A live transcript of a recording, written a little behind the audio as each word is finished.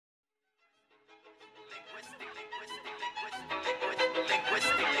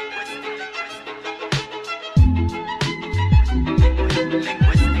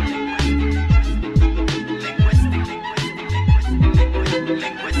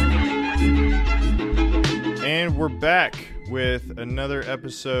we're back with another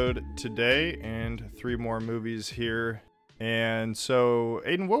episode today and 3 more movies here. And so,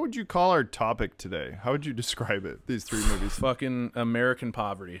 Aidan, what would you call our topic today? How would you describe it, these 3 movies? Fucking American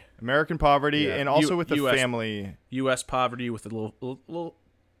poverty. American poverty, Yeah. and also with the US family. U.S. poverty with a little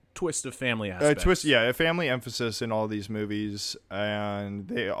twist of family aspects. A family emphasis in all these movies. And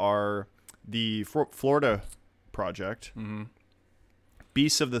they are the Florida Project,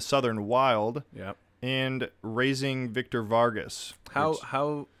 Beasts of the Southern Wild, Yep. and Raising Victor Vargas.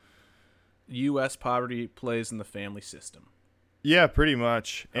 How U.S. poverty plays in the family system. Yeah, pretty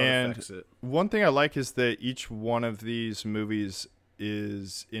much. How it And affects it. one thing I like is that each one of these movies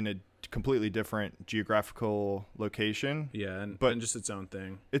is in a completely different geographical location. Yeah, and just its own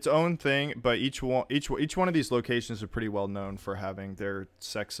thing. Its own thing, but each one of these locations are pretty well known for having their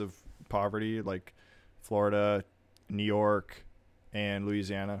sects of poverty, like Florida, New York, and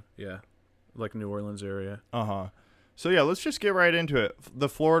Louisiana. Yeah, like New Orleans area. So yeah, let's just get right into it. The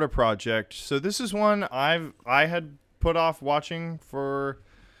Florida Project. So this is one I had put off watching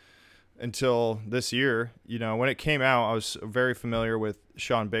until this year. You know, when it came out, I was very familiar with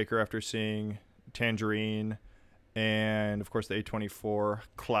Sean Baker after seeing Tangerine, and of course the A24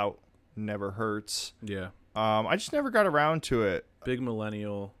 clout never hurts. Yeah. I just never got around to it. Big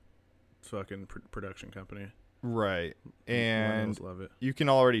millennial fucking production company. Right. And Millennials love it. you can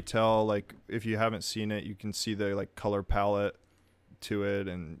already tell, like, if you haven't seen it, you can see the like color palette to it,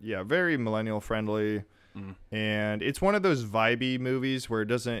 and yeah, very millennial friendly. And it's one of those vibey movies where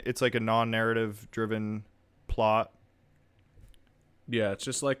it's like a non-narrative driven plot. Yeah, it's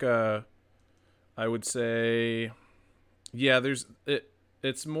just like I would say, yeah,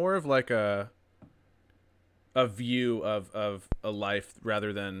 it's more of like a view of a life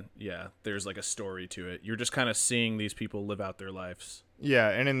rather than, there's like a story to it. You're just kind of seeing these people live out their lives. Yeah,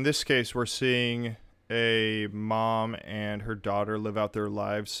 and in this case, we're seeing a mom and her daughter live out their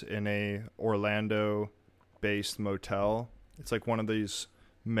lives in a Orlando-based motel. It's like one of these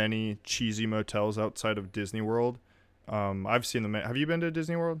many cheesy motels outside of Disney World. I've seen them. Have you been to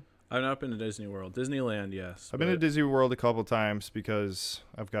Disney World? I've not been to Disney World. Disneyland, yes. I've been to Disney World a couple times because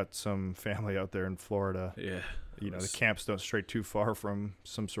I've got some family out there in Florida. Yeah. You know, the camps don't stray too far from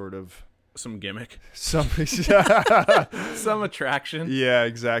some sort of... Some gimmick. Some attraction. Yeah,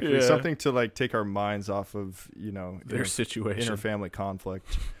 exactly. Yeah. Something to like take our minds off of, their situation. Interfamily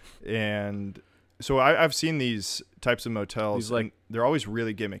conflict. And so I've seen these types of motels, and they're always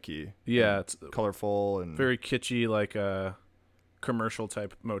really gimmicky. Yeah, it's colorful and very kitschy, like a commercial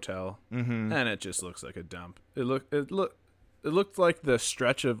type motel, and it just looks like a dump. It looked like the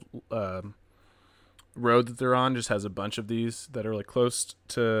stretch of road that they're on just has a bunch of these that are like close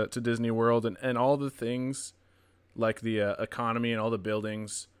to Disney World, and all the things like the economy and all the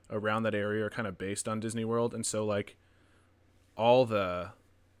buildings around that area are kind of based on Disney World, and so like all the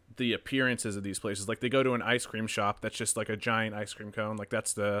appearances of these places, like they go to an ice cream shop that's just like a giant ice cream cone, like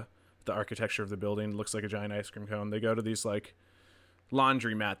that's the architecture of the building looks like a giant ice cream cone. They go to these like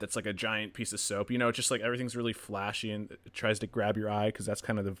laundromat that's like a giant piece of soap, just like everything's really flashy and it tries to grab your eye because that's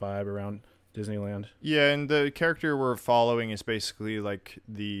kind of the vibe around Disneyland. Yeah, and the character we're following is basically like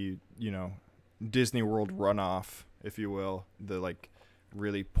the Disney World runoff, if you will, the like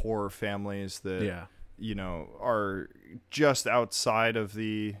really poor families that are just outside of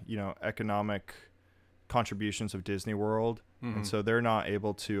the economic contributions of Disney World, and so they're not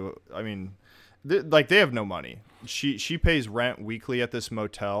able to. I mean, they have no money. She pays rent weekly at this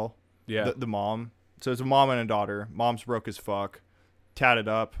motel. Yeah, the mom. So it's a mom and a daughter. Mom's broke as fuck, tatted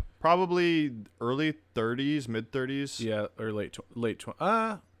up, probably early 30s, mid 30s. Yeah, or late 20s.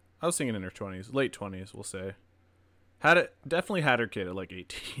 I was thinking in her 20s, late 20s, we'll say. Definitely had her kid at like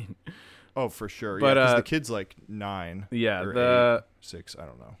 18. Oh, for sure. But because the kid's like 9. Yeah, or 8, 6. I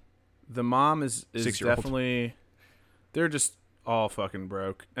don't know. The mom is definitely. They're just all fucking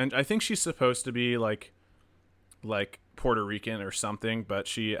broke, and I think she's supposed to be like Puerto Rican or something, but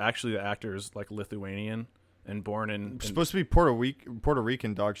the actor is like Lithuanian and born in. Supposed to be Puerto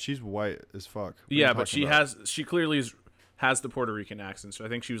Rican, dog. She's white as fuck. Yeah, but she clearly has the Puerto Rican accent, so I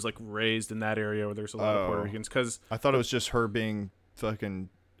think she was like raised in that area where there's a lot of Puerto Ricans. Because I thought it was just her being fucking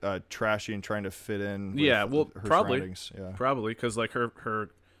trashy and trying to fit in. Yeah, well, her probably, yeah, probably because like her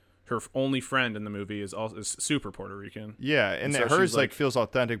only friend in the movie is super Puerto Rican. Yeah, and so hers like feels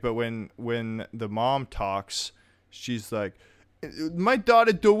authentic, but when the mom talks, she's like, "My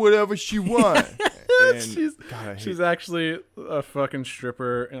daughter do whatever she wants." She's actually a fucking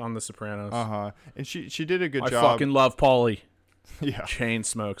stripper on The Sopranos. And she did a good job. I fucking love Paulie. Yeah, chain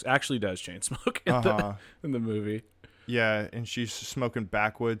smokes. Actually, does chain smoke in the movie. Yeah, and she's smoking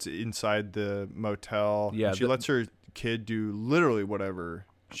backwoods inside the motel. Yeah, she lets her kid do literally whatever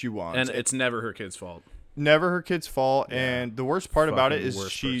she wants. And it's never her kid's fault. Never her kid's fault. Yeah. And the worst part about it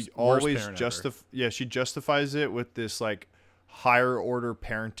is she always she justifies it with this like higher order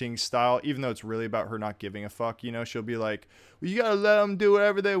parenting style, even though it's really about her not giving a fuck. You know, she'll be like, well, you gotta let them do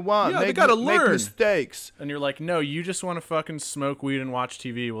whatever they want. Yeah, they gotta learn. Make mistakes. And you're like, no, you just want to fucking smoke weed and watch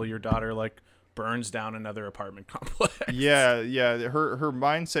TV while your daughter like burns down another apartment complex. Yeah. Her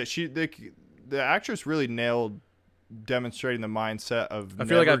mindset. The actress really nailed demonstrating the mindset of. I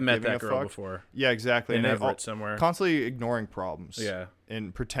feel like I've met that girl before. Yeah, exactly. In Everett somewhere. Constantly ignoring problems. Yeah.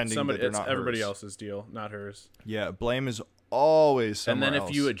 And pretending that they're not everybody hers. else's deal, not hers. Yeah, blame is always somewhere And then else.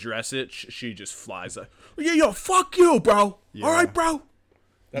 if you address it, she just flies like, yo, fuck you, bro. Yeah. All right, bro.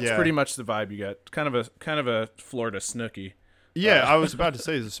 That's pretty much the vibe you get. Kind of a Florida Snooki. Yeah, I was about to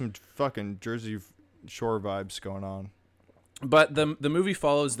say there's some fucking Jersey Shore vibes going on. But the movie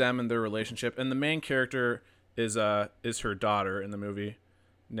follows them and their relationship, and the main character is her daughter in the movie,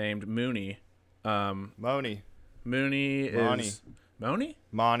 named Mooney. Moni. Mooney is Moni?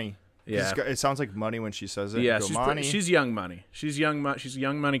 Money. Yeah. It sounds like money when she says it. Yeah, Money. she's young money. She's young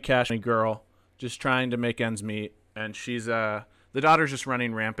money cash money girl, just trying to make ends meet. And she's the daughter's just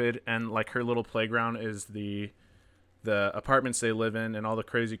running rampant, and like her little playground is the apartments they live in and all the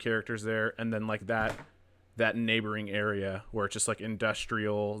crazy characters there, and then like that neighboring area where it's just like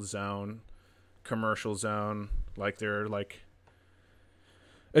industrial zone, commercial zone, like they're like,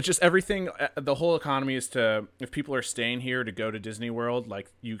 it's just everything. The whole economy is to, if people are staying here to go to Disney World,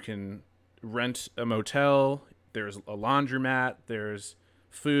 like you can rent a motel, there's a laundromat, there's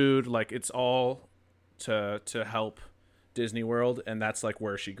food, like it's all to help Disney World. And that's like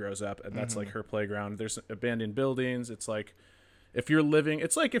where she grows up, and that's like her playground. There's abandoned buildings. It's like if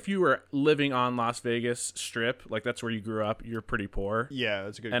you were living on Las Vegas Strip, like that's where you grew up, you're pretty poor. Yeah,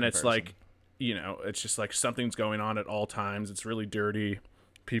 that's a good and comparison. It's like, you know, it's just like something's going on at all times. It's really dirty.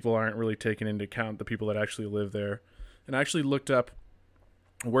 People aren't really taking into account the people that actually live there. And I actually looked up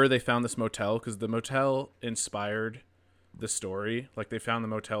where they found this motel, because the motel inspired the story. Like they found the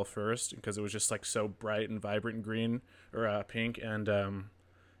motel first because it was just like so bright and vibrant and green or pink, and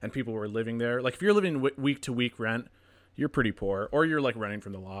people were living there. Like if you're living week to week rent, you're pretty poor, or you're like running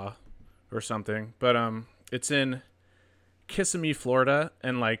from the law or something. But it's in Kissimmee, Florida,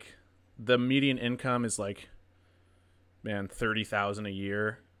 and like the median income is like, man, $30,000 a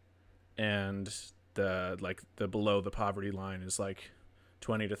year, and the below the poverty line is like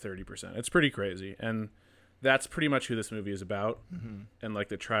 20 to 30%. It's pretty crazy, and that's pretty much who this movie is about, and like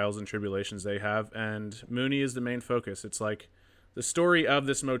the trials and tribulations they have. And Mooney is the main focus. It's like the story of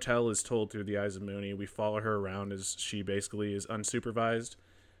this motel is told through the eyes of Mooney. We follow her around as she basically is unsupervised,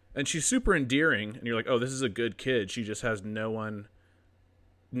 and she's super endearing. And you're like, oh, this is a good kid. She just has no one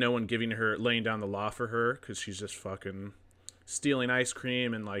laying down the law for her, because she's just fucking stealing ice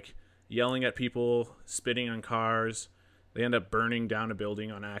cream and like yelling at people, spitting on cars. They end up burning down a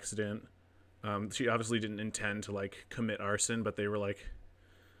building on accident. She obviously didn't intend to like commit arson, but they were like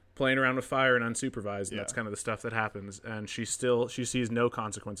playing around with fire and unsupervised, and that's kind of the stuff that happens. And she sees no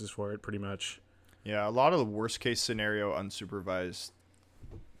consequences for it, pretty much. Yeah, a lot of the worst case scenario unsupervised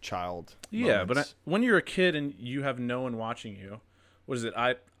child. Yeah, moments. but when you're a kid and you have no one watching you, what is it?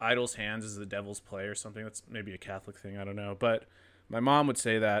 Idle's hands is the devil's play or something. That's maybe a Catholic thing. I don't know. But my mom would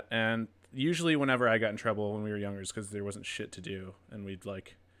say that. And usually whenever I got in trouble when we were younger, it's because there wasn't shit to do. And we'd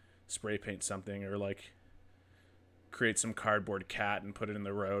like spray paint something, or like create some cardboard cat and put it in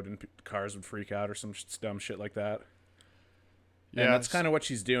the road, and cars would freak out, or some dumb shit like that. Yeah, and that's kind of what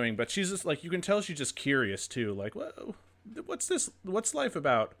she's doing. But she's just like, you can tell she's just curious too. Like, whoa, what's this? What's life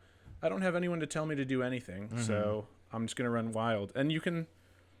about? I don't have anyone to tell me to do anything. So I'm just going to run wild. And you can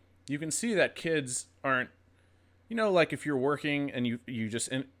see that kids aren't, you know, like if you're working and you just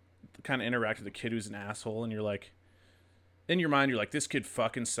kind of interact with a kid who's an asshole, and you're like, in your mind, you're like, this kid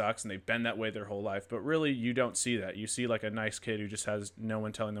fucking sucks, and they've been that way their whole life. But really, you don't see that. You see like a nice kid who just has no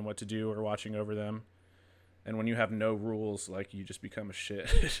one telling them what to do or watching over them. And when you have no rules, like, you just become a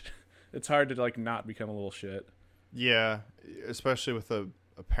shit. It's hard to like not become a little shit. Yeah, especially with a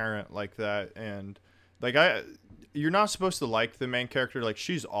parent like that. And like you're not supposed to like the main character. Like,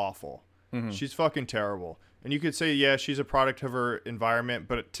 she's awful. She's fucking terrible. And you could say, yeah, she's a product of her environment,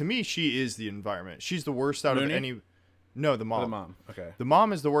 but to me, she is the environment. She's the worst out of any. No, the mom. The mom. Okay. The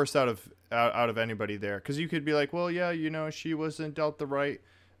mom is the worst out of anybody there, because you could be like, well, yeah, you know, she wasn't dealt the right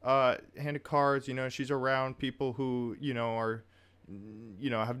hand of cards. You know, she's around people who, you know, are, you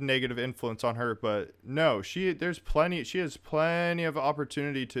know, have negative influence on her. But no, she has plenty of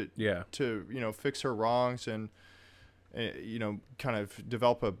opportunity to you know, fix her wrongs. And kind of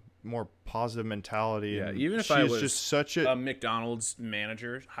develop a more positive mentality. Yeah, and even if I was just such a McDonald's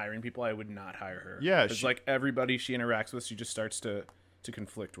manager hiring people, I would not hire her. Yeah, it's like everybody she interacts with, she just starts to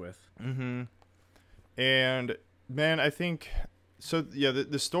conflict with. Mm-hmm. And man, I think so. Yeah,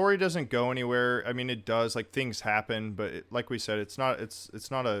 the story doesn't go anywhere. I mean, it does. Like things happen, but like we said, it's not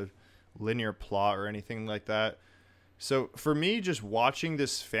a linear plot or anything like that. So for me, just watching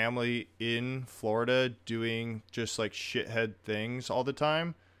this family in Florida doing just like shithead things all the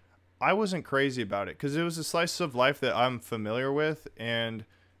time, I wasn't crazy about it because it was a slice of life that I'm familiar with and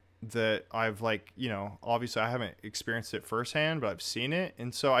that I've like, obviously I haven't experienced it firsthand, but I've seen it.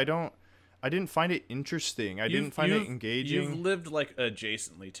 And so I didn't find it interesting. I didn't find it engaging. You've lived like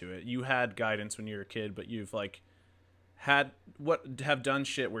adjacently to it. You had guidance when you were a kid, but you've like have done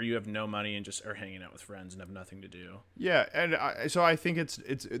shit where you have no money and just are hanging out with friends and have nothing to do. Yeah, and so I think it's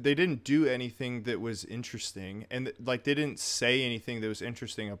they didn't do anything that was interesting, and like they didn't say anything that was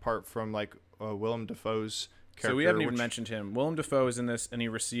interesting apart from like Willem Dafoe's character. So we haven't even mentioned him. Willem Dafoe is in this, and he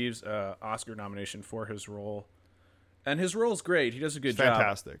receives an Oscar nomination for his role, and his role's great. He does a good job.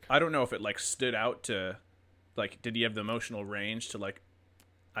 Fantastic. I don't know if it like stood out to, like, did he have the emotional range to like,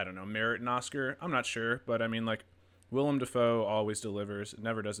 I don't know, merit an Oscar? I'm not sure, but I mean like. Willem Dafoe always delivers,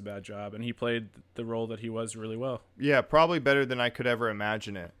 never does a bad job, and he played the role that he was really well. Yeah, probably better than I could ever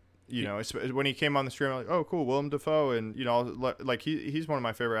imagine it. When he came on the stream, I'm like, oh, cool, Willem Dafoe, and like he's one of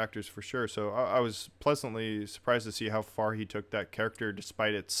my favorite actors for sure. So I was pleasantly surprised to see how far he took that character,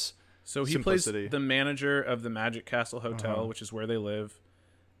 despite its simplicity. Plays the manager of the Magic Castle Hotel, which is where they live,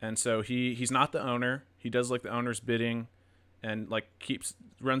 and so he's not the owner. He does like the owner's bidding. And like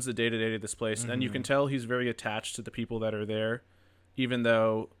runs the day-to-day of this place. And you can tell he's very attached to the people that are there, even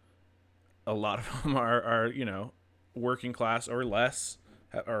though a lot of them are working class or less,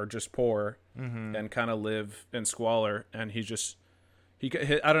 or just poor, and kind of live in squalor. And he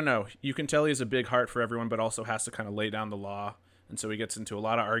I don't know, you can tell he has a big heart for everyone, but also has to kind of lay down the law. And so he gets into a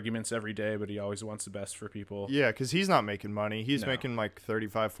lot of arguments every day, but he always wants the best for people. Yeah, because he's not making money. He's making like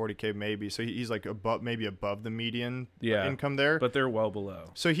 35, 40K maybe. So he's like maybe above the median income there. But they're well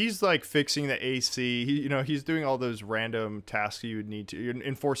below. So he's like fixing the AC. He's doing all those random tasks you would need to.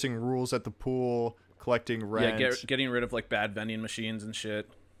 Enforcing rules at the pool, collecting rent. Yeah, getting rid of like bad vending machines and shit.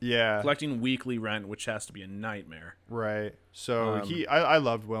 Yeah. Collecting weekly rent, which has to be a nightmare. Right. So I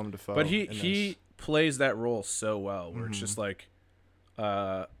loved Willem Dafoe. But he plays that role so well, where it's just like,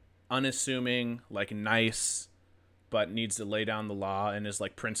 unassuming, like nice, but needs to lay down the law and is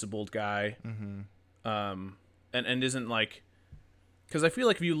like principled guy. And isn't like, because I feel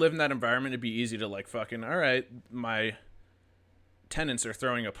like if you live in that environment, it'd be easy to like fucking, all right, my tenants are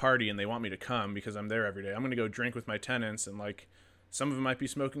throwing a party and they want me to come because I'm there every day. I'm going to go drink with my tenants, and like some of them might be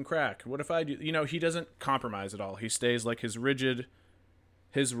smoking crack. What if I do? He doesn't compromise at all. He stays like his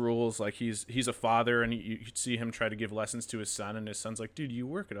rules. Like he's a father, and you see him try to give lessons to his son, and his son's like, dude, you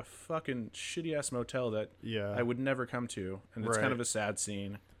work at a fucking shitty ass motel that I would never come to. And it's kind of a sad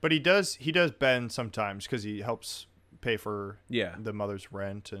scene. But he does bend sometimes because he helps pay for the mother's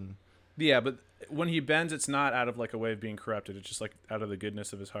rent. And but when he bends, it's not out of like a way of being corrupted. It's just like out of the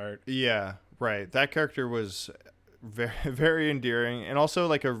goodness of his heart. Yeah, right. That character was very, very endearing, and also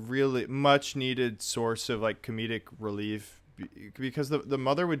like a really much needed source of like comedic relief. Because the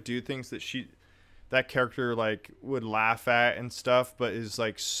mother would do things that character like would laugh at and stuff, but is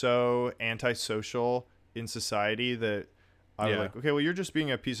like so antisocial in society that I was like, okay, well, you're just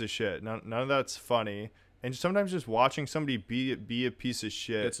being a piece of shit. None of that's funny. And sometimes just watching somebody be a piece of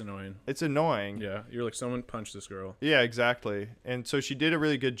shit, it's annoying. Yeah, you're like, someone punched this girl. Yeah, exactly. And so she did a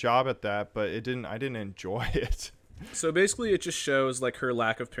really good job at that, but I didn't enjoy it. So basically, it just shows like her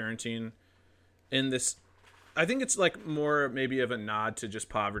lack of parenting in this. I think it's like more maybe of a nod to just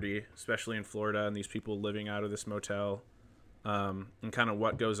poverty, especially in Florida, and these people living out of this motel, and kind of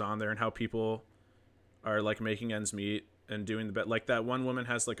what goes on there and how people are like making ends meet and doing the best. Like that one woman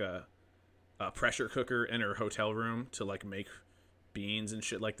has like a pressure cooker in her hotel room to like make beans and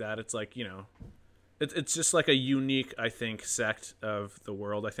shit like that. It's like, it's just like a unique, I think, sect of the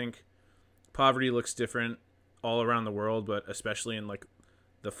world. I think poverty looks different all around the world, but especially in like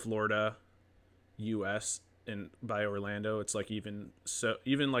the Florida, U.S. and by Orlando, it's like even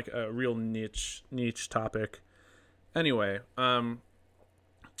like a real niche topic. Anyway,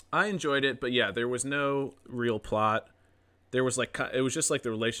 I enjoyed it, but yeah, there was no real plot. There was like, it was just like the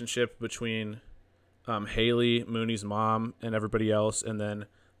relationship between Haley, Mooney's mom, and everybody else, and then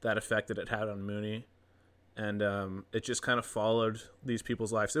that effect that it had on Mooney. And it just kind of followed these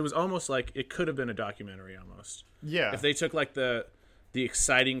people's lives. It was almost like it could have been a documentary almost. Yeah. If they took like the the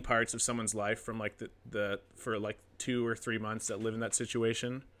exciting parts of someone's life from like the for like 2 or 3 months that live in that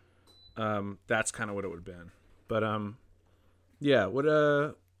situation. That's kind of what it would have been. But yeah, what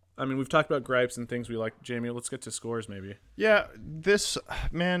I mean, we've talked about gripes and things we like. Jamie, let's get to scores maybe. Yeah, this,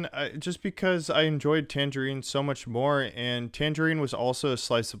 man, just because I enjoyed Tangerine so much more, and Tangerine was also a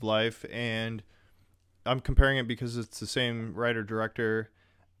slice of life, and I'm comparing it because it's the same writer-director,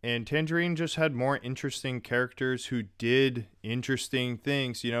 and Tangerine just had more interesting characters who did interesting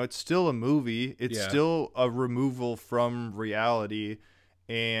things. You know, it's still a movie. It's still a removal from reality,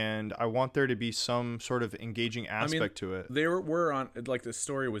 and I want there to be some sort of engaging aspect to it. They were on, like, the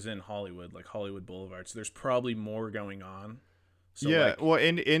story was in Hollywood, like Hollywood Boulevard, so there's probably more going on. So, yeah, like, well,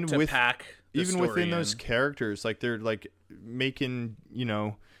 and with pack even within those characters, like, they're like making, you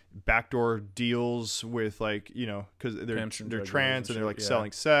know, backdoor deals with, like, you know, because they're trans and they're like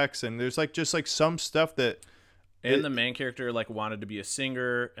selling sex, and there's like just like some stuff that. And the main character like wanted to be a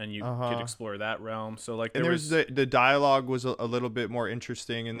singer, and you could explore that realm. So like, there's the dialogue was a little bit more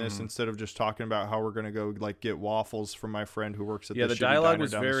interesting in this, instead of just talking about how we're gonna go like get waffles from my friend who works at the dialogue diner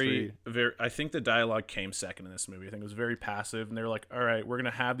was down the street. very. I think the dialogue came second in this movie. I think it was very passive, and they were like, "All right, we're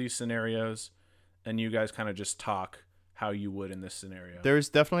gonna have these scenarios, and you guys kind of just talk how you would in this scenario." There's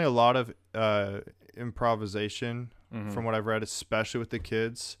definitely a lot of improvisation from what I've read, especially with the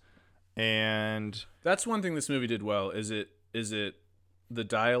kids. And that's one thing this movie did well. Is it the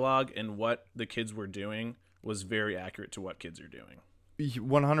dialogue and what the kids were doing was very accurate to what kids are doing.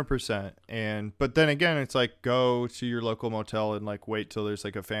 100%. But then again, it's like, go to your local motel and like wait till there's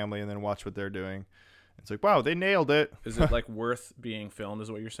like a family and then watch what they're doing. It's like, wow, they nailed it. Is it like worth being filmed,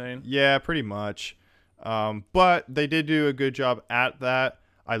 is what you're saying? Yeah, pretty much. But they did do a good job at that.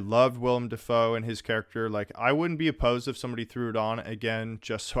 I loved Willem Dafoe and his character. Like, I wouldn't be opposed if somebody threw it on again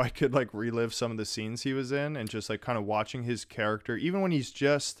just so I could like relive some of the scenes he was in, and just like kind of watching his character, even when he's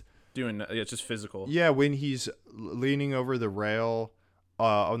just doing, it's just physical. Yeah, when he's leaning over the rail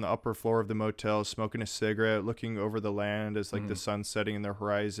on the upper floor of the motel, smoking a cigarette, looking over the land as like the sun's setting in the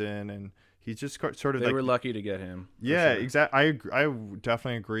horizon, and he's just sort of they were lucky to get him. Yeah, sure. Exactly. I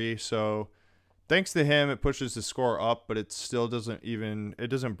definitely agree. So thanks to him, it pushes the score up, but it still doesn't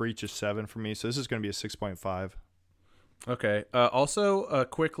breach a 7 for me. So this is going to be a 6.5. Okay. Also, a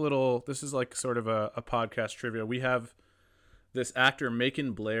quick little, this is like sort of a podcast trivia. We have this actor,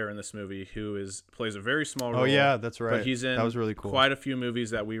 Macon Blair, in this movie, who plays a very small role. Oh yeah, that's right. But he's in that was really cool. Quite a few movies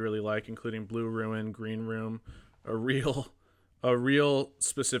that we really like, including Blue Ruin, Green Room, a real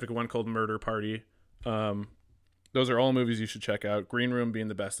specific one called Murder Party. Those are all movies you should check out. Green Room being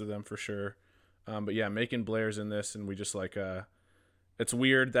the best of them for sure. But yeah, Macon Blair's in this, and we just like it's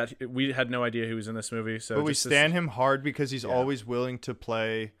weird that we had no idea he was in this movie. So, but we stand him hard because he's always willing to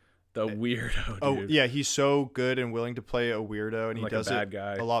play the weirdo. Dude. Oh yeah, he's so good and willing to play a weirdo, and he like does a bad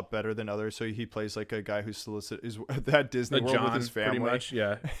guy a lot better than others. So he plays like a guy who is at Disney World with his family. Pretty much,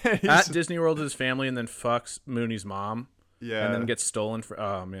 yeah. At Disney World with his family, and then fucks Mooney's mom. Yeah, and then gets stolen for.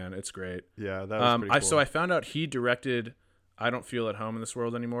 Oh man, it's great. Yeah, that was pretty cool. So I found out he directed I Don't Feel at Home in This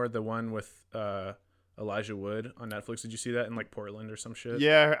World Anymore, the one with Elijah Wood on Netflix. Did you see that in like Portland or some shit?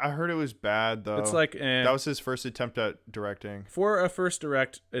 Yeah, I heard it was bad though. It's like that was his first attempt at directing. For a first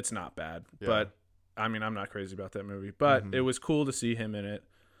direct, it's not bad. Yeah. But I mean, I'm not crazy about that movie. But it was cool to see him in it.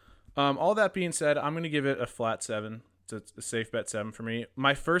 All that being said, I'm gonna give it a flat 7. It's a safe bet 7 for me.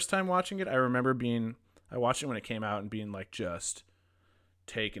 My first time watching it, I remember I watched it when it came out and being like just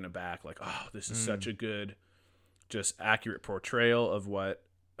taken aback, like, oh, this is such a good, just accurate portrayal of what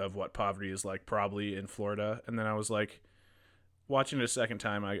poverty is like probably in Florida. And then I was like, watching it a second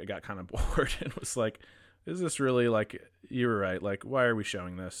time, I got kind of bored and was like, is this really, like, you were right, like, why are we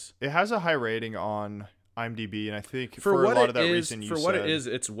showing this? It has a high rating on IMDb, and I think for a lot of that reason you said. For what it is,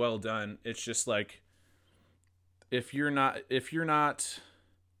 it's well done. It's just like, if you're not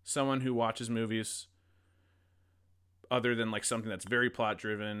someone who watches movies other than like something that's very plot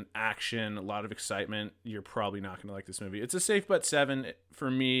driven, action, a lot of excitement, you're probably not going to like this movie. It's a safe bet 7 for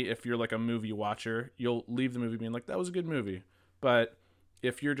me. If you're like a movie watcher, you'll leave the movie being like, that was a good movie. But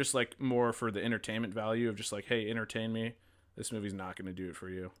if you're just like more for the entertainment value of just like, hey, entertain me, this movie's not going to do it for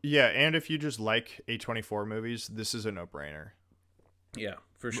you. Yeah, and if you just like A24 movies, this is a no-brainer. Yeah,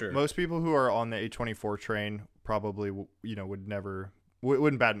 for sure. Most people who are on the A24 train probably,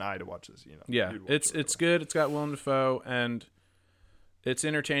 wouldn't bat an eye to watch this, Yeah, it's good. It's got Willem Dafoe, and it's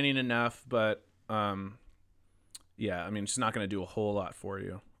entertaining enough, but yeah, I mean, it's not going to do a whole lot for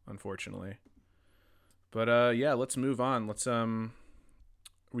you, unfortunately. But yeah, let's move on.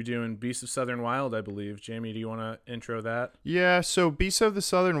 We doing Beasts of Southern Wild, I believe. Jamie, do you want to intro that? Yeah, so Beasts of the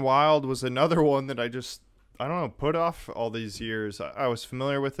Southern Wild was another one that I don't know, put off all these years. I was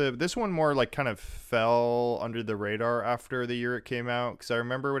familiar with it. This one more like kind of fell under the radar after the year it came out, because I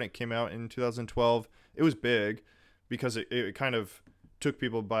remember when it came out in 2012, it was big because it kind of took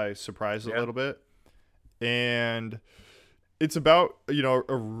people by surprise a little bit. And it's about, you know,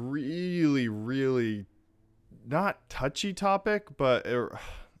 a really, really not touchy topic, but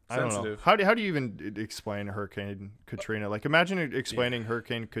I don't know. How do you even explain Hurricane Katrina? Like, imagine explaining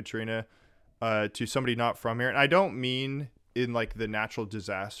Hurricane Katrina to somebody not from here. And I don't mean in like the natural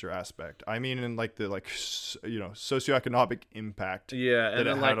disaster aspect. I mean in like the socioeconomic impact. Yeah, that and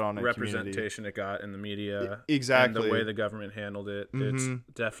it the had on a representation it got in the media. Exactly. And the way the government handled it. It's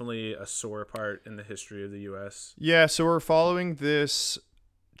definitely a sore part in the history of the U.S. Yeah, so we're following this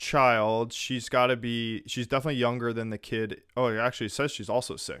child. She's definitely younger than the kid. Oh, it actually says she's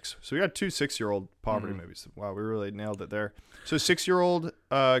also 6. So we got 2 6-year-old poverty movies. Wow, we really nailed it there. So 6-year-old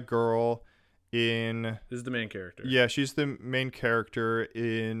girl this is the main character. Yeah, she's the main character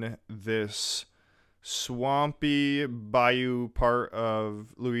in this swampy bayou part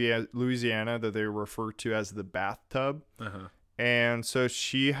of Louisiana that they refer to as the bathtub. And so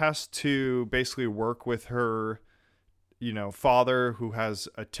she has to basically work with her, you know, father, who has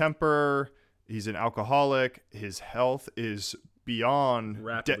a temper. He's an alcoholic. His health is beyond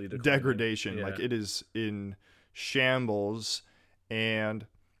degradation. Yeah. Like, it is in shambles. And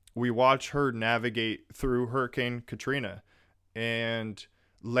we watch her navigate through Hurricane Katrina. And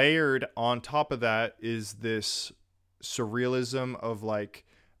layered on top of that is this surrealism of like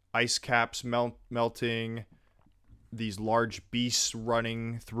ice caps melting, these large beasts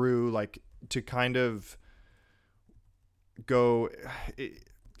running through, like, to kind of go.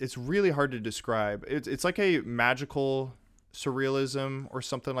 It's really hard to describe. It's like a magical surrealism or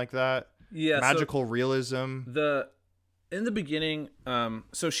something like that. Yeah, magical realism. In the beginning,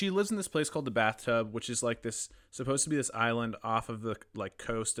 so she lives in this place called the Bathtub, which is like this, supposed to be this island off of the like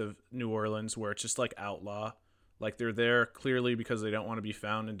coast of New Orleans, where it's just like outlaw. Like, they're there clearly because they don't want to be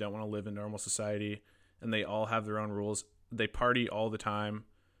found and don't want to live in normal society, and they all have their own rules. They party all the time,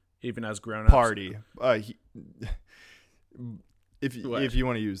 even as grown-ups. Party. If you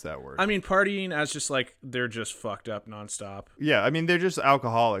want to use that word. I mean, partying as just like they're just fucked up nonstop. Yeah, I mean, they're just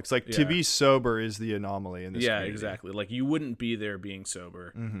alcoholics. Like, to be sober is the anomaly in this community. Exactly. Like, you wouldn't be there being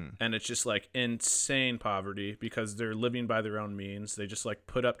sober. And it's just like insane poverty because they're living by their own means. They just like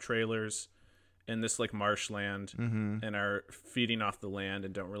put up trailers in this like marshland and are feeding off the land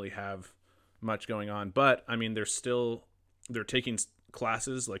and don't really have much going on. But I mean, they're taking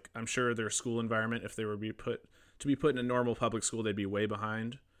classes. Like, I'm sure their school environment, if they were to be put in a normal public school, they'd be way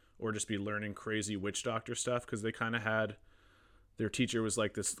behind, or just be learning crazy witch doctor stuff, because they kind of had, their teacher was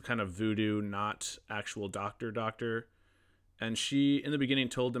like this kind of voodoo, not actual doctor. And she, in the beginning,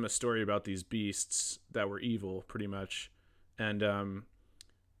 told them a story about these beasts that were evil, pretty much. And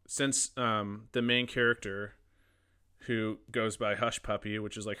since the main character, who goes by Hush Puppy,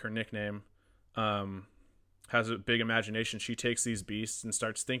 which is like her nickname, has a big imagination, she takes these beasts and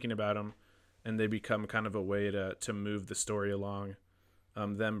starts thinking about them, and they become kind of a way to move the story along.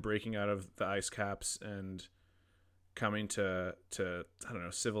 Them breaking out of the ice caps and coming to I don't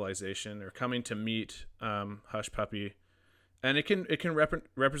know, civilization, or coming to meet Hush Puppy. And it can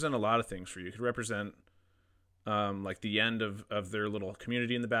represent a lot of things for you. It could represent like the end of their little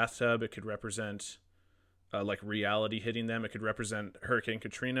community in the bathtub. It could represent like reality hitting them. It could represent Hurricane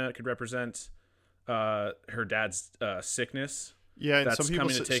Katrina. It could represent her dad's sickness. Yeah, and some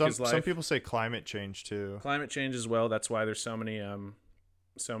people say climate change too. Climate change as well. That's why there's so many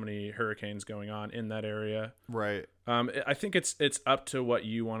hurricanes going on in that area. Right. I think it's up to what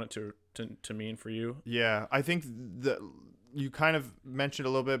you want it to mean for you. Yeah, I think you kind of mentioned a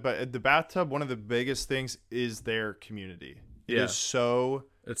little bit, but at the bathtub, one of the biggest things is their community. It is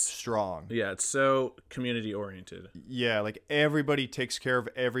it's strong. Yeah, it's so community oriented. Yeah, like everybody takes care of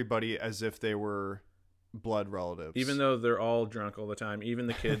everybody as if they were blood relatives, even though they're all drunk all the time. Even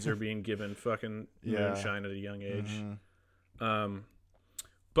the kids are being given fucking moonshine at a young age.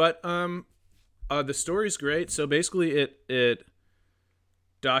 But the story's great. So basically it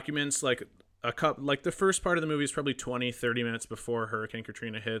documents like a couple, like the first part of the movie is probably 20-30 minutes before Hurricane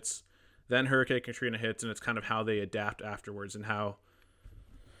Katrina hits. Then Hurricane Katrina hits, and it's kind of how they adapt afterwards, and how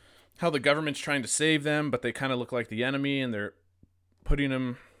the government's trying to save them, but they kind of look like the enemy, and they're putting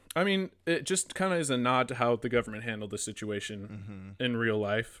them. I mean, it just kind of is a nod to how the government handled the situation in real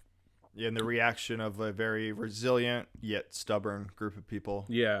life. Yeah, and the reaction of a very resilient yet stubborn group of people.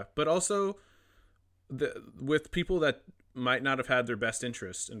 Yeah, but also with people that might not have had their best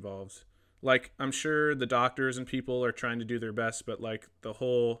interests involved. Like, I'm sure the doctors and people are trying to do their best, but like the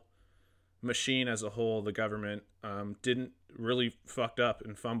whole machine as a whole, the government, didn't really fucked up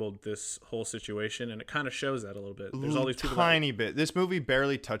and fumbled this whole situation, and it kind of shows that a little bit. There's all these people tiny bit. This movie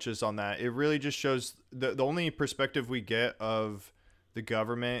barely touches on that. It really just shows the only perspective we get of the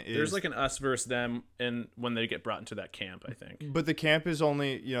government is there's like an us versus them, and when they get brought into that camp, I think. But the camp is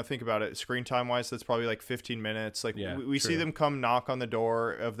only, think about it, screen time wise, that's probably like 15 minutes. Like we see them come knock on the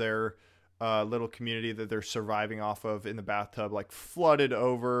door of their little community that they're surviving off of in the bathtub, like flooded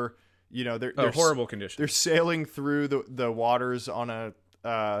over. They're horrible conditions. They're sailing through the waters on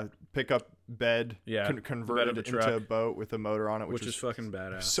a pickup bed, converted into a boat with a motor on it, which is fucking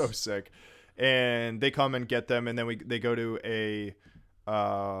badass. So sick. And they come and get them, and then they go to a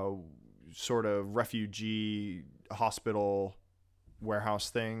sort of refugee hospital warehouse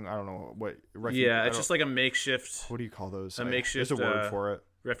thing. I don't know what. It's just like a makeshift. What do you call those? Makeshift. There's a word for it.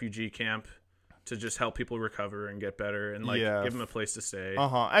 Refugee camp. To just help people recover and get better and give them a place to stay.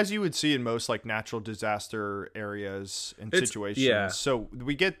 As you would see in most like natural disaster areas and situations. Yeah. So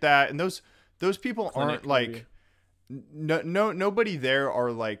we get that, and those people aren't like nobody there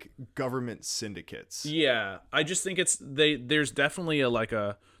are like government syndicates. Yeah, I just think there's definitely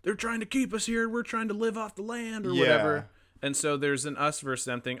they're trying to keep us here. We're trying to live off the land or whatever. And so there's an us versus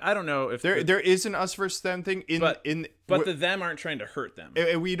them thing. I don't know if there is an us versus them thing but the them aren't trying to hurt them.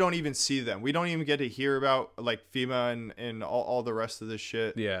 We don't even see them. We don't even get to hear about like FEMA and all the rest of this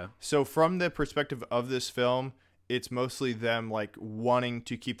shit. Yeah. So from the perspective of this film, it's mostly them like wanting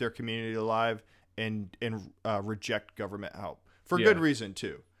to keep their community alive and reject government help for good reason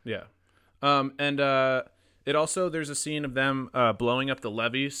too. Yeah. It also, there's a scene of them blowing up the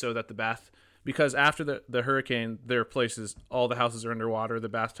levee so that because after the hurricane, their places, all the houses are underwater. The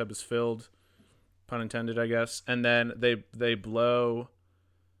bathtub is filled, pun intended, I guess. And then they blow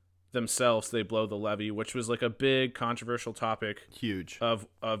themselves. They blow the levee, which was like a big controversial topic. Huge. Of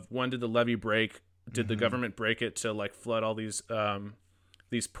when did the levee break? Did the government break it to like flood all these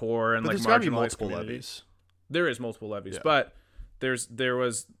poor and like marginalized communities? There is multiple levees, but there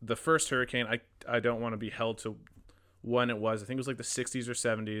was the first hurricane. I don't want to be held to when it was. I think it was like the 60s or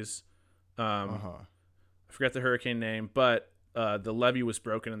 70s. I forget the hurricane name, but the levee was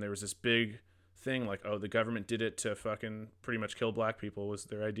broken, and there was this big thing like, the government did it to fucking pretty much kill black people was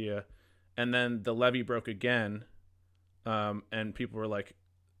their idea. And then the levee broke again, and people were like,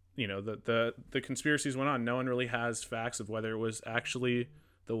 the conspiracies went on. No one really has facts of whether it was actually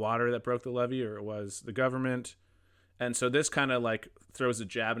the water that broke the levee or it was the government. And so this kind of like throws a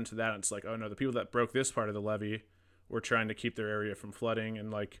jab into that. And it's like, oh no, the people that broke this part of the levee were trying to keep their area from flooding.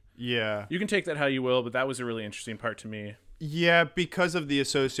 And like, you can take that how you will, but that was a really interesting part to me. Yeah, because of the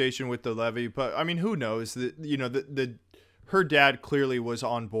association with the levee. But I mean, who knows? Her dad clearly was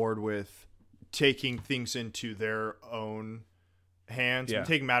on board with taking things into their own hands, and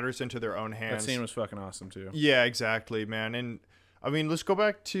taking matters into their own hands. That scene was fucking awesome too. Yeah, exactly, man. And I mean, let's go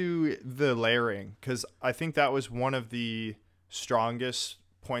back to the layering, because I think that was one of the strongest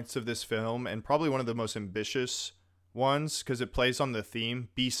points of this film, and probably one of the most ambitious ones, because it plays on the theme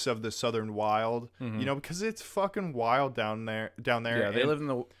beasts of the southern wild. Because it's fucking wild down there. Yeah, they live in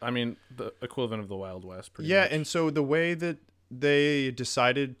the equivalent of the Wild West pretty much. much. And so the way that they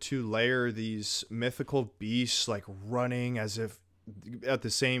decided to layer these mythical beasts like running as if at the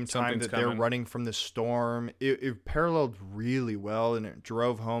same time that they're running from the storm, it paralleled really well, and it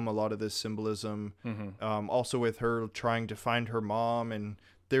drove home a lot of this symbolism. Also with her trying to find her mom, and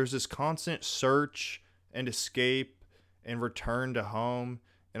there's this constant search and escape and return to home.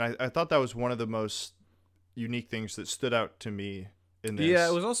 And I thought that was one of the most unique things that stood out to me in this. Yeah,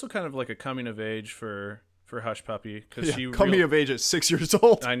 it was also kind of like a coming of age for Hush Puppy, because coming of age at 6 years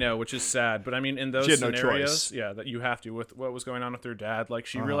old. I know, which is sad, but I mean, in those scenarios, that you have to, with what was going on with her dad, like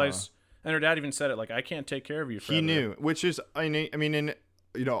she realized, and her dad even said it, like, I can't take care of you forever. He knew, which is, I mean,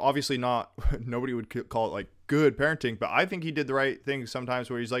 obviously not, nobody would call it like good parenting, but I think he did the right thing sometimes,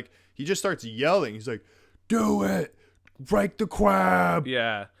 where he's like, he just starts yelling. He's like, do it, break the crab.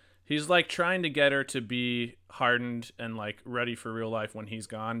 Yeah. He's like trying to get her to be hardened and like ready for real life when he's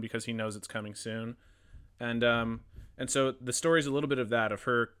gone, because he knows it's coming soon. And so the story is a little bit of that, of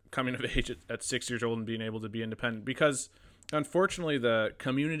her coming of age at 6 years old and being able to be independent, because unfortunately the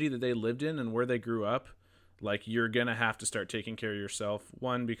community that they lived in and where they grew up, like, you're going to have to start taking care of yourself.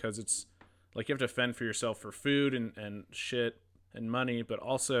 One, because it's like you have to fend for yourself for food and shit and money, but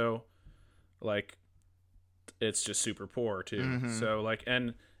also like it's just super poor too. So like,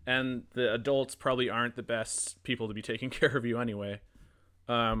 and the adults probably aren't the best people to be taking care of you anyway.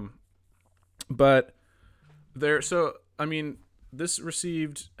 But this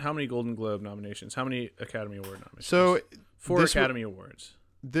received how many Golden Globe nominations? How many Academy Award nominations? So 4 Academy Awards.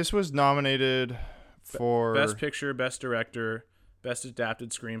 This was nominated for Best Picture, Best Director, Best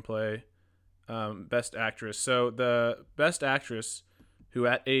Adapted Screenplay, Best Actress. So the Best Actress, who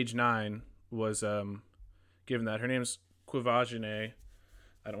at age 9 was given that, her name's Quivanjene.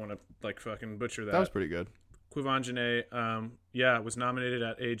 I don't want to like fucking butcher that. That was pretty good. Quivanjene, was nominated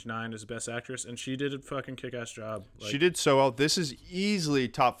at age 9 as Best Actress, and she did a fucking kick-ass job. She did so well. This is easily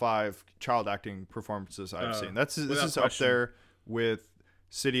top 5 child acting performances I've seen. This is up there with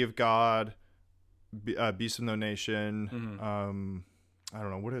City of God, Beast of No Nation. Mm-hmm. I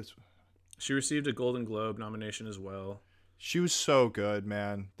don't know what is. She received a Golden Globe nomination as well. She was so good,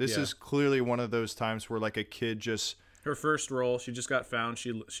 man. This is clearly one of those times where like a kid just. Her first role, she just got found.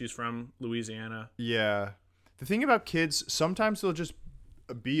 She's from Louisiana. Yeah. The thing about kids, sometimes they'll just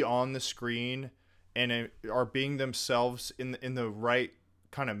be on the screen and are being themselves in the right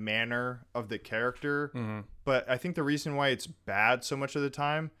kind of manner of the character. Mm-hmm. But I think the reason why it's bad so much of the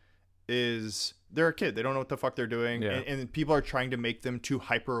time is they're a kid. They don't know what the fuck they're doing. Yeah. And people are trying to make them too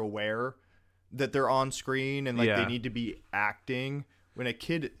hyper aware that they're on screen and like they need to be acting. When a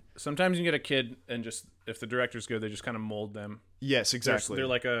kid... Sometimes you get a kid and just, if the director's good, they just kind of mold them. Yes, exactly.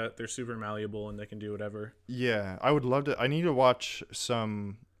 They're super malleable and they can do whatever. Yeah, I would love to. I need to watch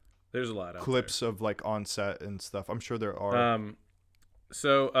some... There's a lot out clips there. Of like on set and stuff. I'm sure there are.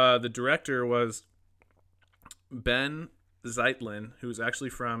 So the director was Ben Zeitlin, who's actually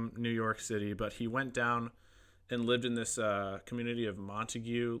from New York City, but he went down and lived in this community of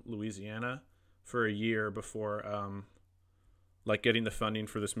Montague, Louisiana, for a year before like getting the funding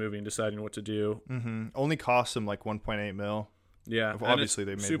for this movie and deciding what to do. Mm-hmm. Only cost him like 1.8 mil. Yeah, obviously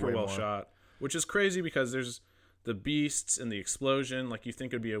they made super way well more. shot, which is crazy because there's the beasts and the explosion. Like you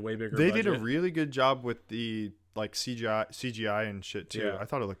think it'd be a way bigger. They budget. did a really good job with the like CGI and shit too. Yeah. I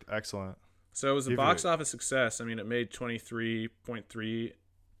thought it looked excellent. So it was a box office success. I mean, it made 23.3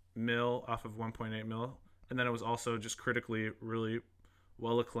 mil off of 1.8 mil, and then it was also just critically really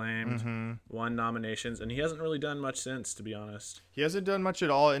well acclaimed. Mm-hmm. Won nominations, and he hasn't really done much since, to be honest. He hasn't done much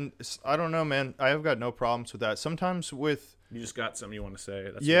at all, and I don't know, man. I have got no problems with that. Sometimes with you just got something you want to say.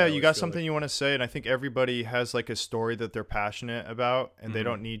 That's you got something you want to say, and I think everybody has like a story that they're passionate about, and they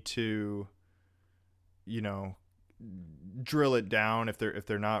don't need to, drill it down if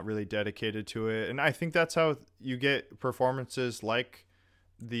they're not really dedicated to it. And I think that's how you get performances like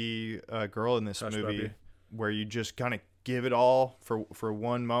the girl in this movie, Puppy. where you just kind of give it all for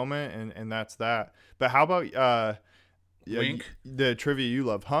one moment, and that's that. But how about Wink? The trivia you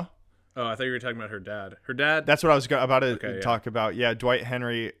love, huh? Oh, I thought you were talking about her dad. Her dad. That's what I was about to talk about. Yeah, Dwight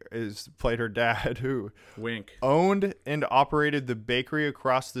Henry played her dad, who Wink owned and operated the bakery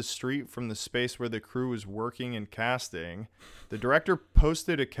across the street from the space where the crew was working and casting. The director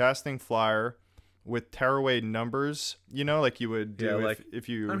posted a casting flyer with tearaway numbers, like you would do if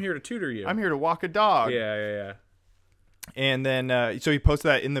you... I'm here to tutor you. I'm here to walk a dog. Yeah. And then, so he posted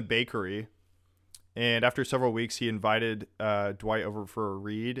that in the bakery. And after several weeks, he invited Dwight over for a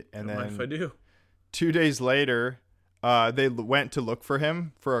read. And then if I do. 2 days later, they went to look for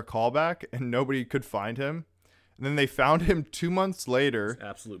him for a callback, and nobody could find him. And then they found him 2 months later.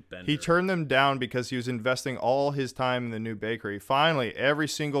 Absolute bender. He turned them down because he was investing all his time in the new bakery. Finally, every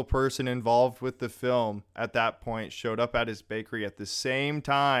single person involved with the film at that point showed up at his bakery at the same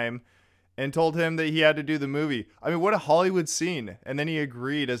time and told him that he had to do the movie. I mean, what a Hollywood scene. And then he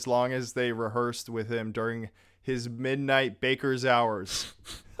agreed as long as they rehearsed with him during his midnight baker's hours.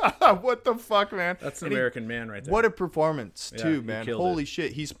 What the fuck, man? That's an American man right there. What a performance, too, man. Holy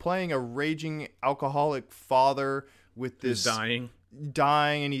shit. He's playing a raging alcoholic father with this... He's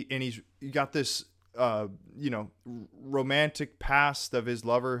dying, and he's got this, romantic past of his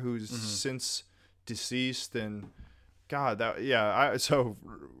lover who's since deceased, and... God, he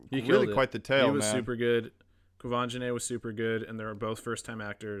really quite the tale, man. He was super good. Quivanjene was super good, and they were both first-time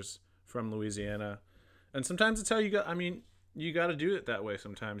actors from Louisiana. And sometimes it's how you got. I mean, you got to do it that way.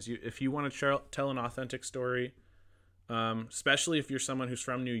 Sometimes, if you want to tell an authentic story, especially if you're someone who's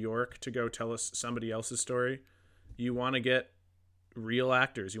from New York, to go tell us somebody else's story, you want to get real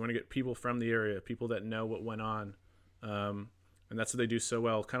actors. You want to get people from the area, people that know what went on. And that's what they do so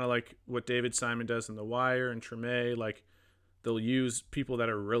well. Kind of like what David Simon does in The Wire and Treme. Like, they'll use people that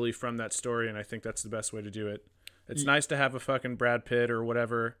are really from that story, and I think that's the best way to do it. It's nice to have a fucking Brad Pitt or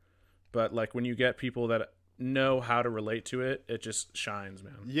whatever, but like when you get people that know how to relate to it, it just shines,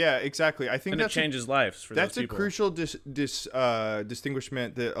 man. Yeah, exactly. I think it changes lives for those people. That's a crucial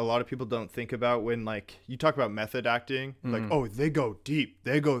distinguishment that a lot of people don't think about when, like, you talk about method acting. Like, oh, they go deep,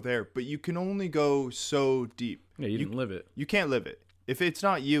 they go there, but you can only go so deep. Yeah, you didn't live it. You can't live it. If it's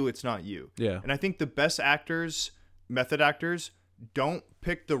not you, it's not you. Yeah. And I think the best actors, method actors, don't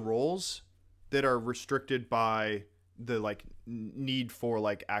pick the roles that are restricted by the like need for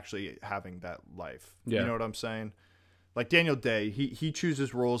like actually having that life. You know what I'm saying? Like Daniel Day, he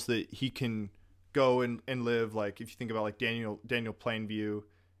chooses roles that he can go and live. Like if you think about like Daniel Plainview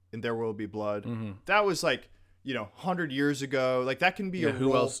in There Will Be Blood, that was like, 100 years ago. Like that can be a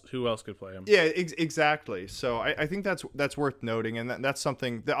who role. Who else could play him? Yeah, exactly. So I think that's worth noting, and that's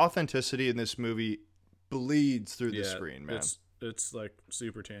something. The authenticity in this movie bleeds through the screen, man. It's like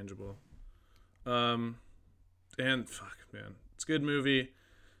super tangible. And fuck, man, it's a good movie.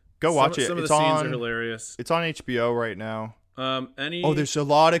 Go watch it. Some of the scenes are hilarious. It's on HBO right now. There's a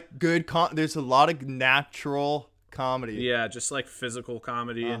lot of good. There's a lot of natural comedy. Yeah, just like physical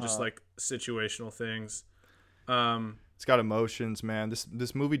comedy and just like situational things. It's got emotions, man.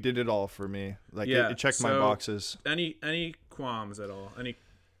 This movie did it all for me. Like it checked my boxes. Any qualms at all? Any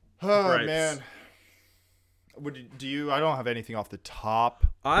gripes? Man. I don't have anything off the top.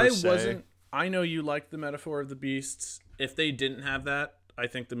 I know you like the metaphor of the beasts. If they didn't have that, I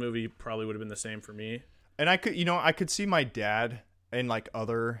think the movie probably would have been the same for me. And I could see my dad and like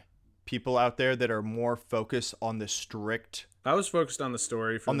other people out there that are more focused on the strict. I was focused on the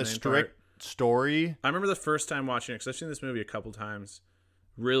story. Story. I remember the first time watching it, because I've seen this movie a couple times,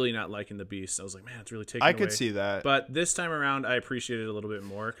 really not liking the beast. I was like, man, it's really taken away. I could see that. But this time around, I appreciated it a little bit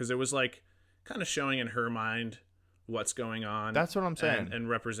more, because it was like kind of showing in her mind what's going on. That's what I'm saying. And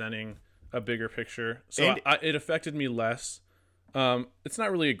representing a bigger picture. So it affected me less. It's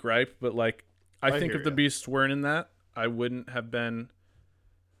not really a gripe, but like I think if the beasts weren't in that, I wouldn't have been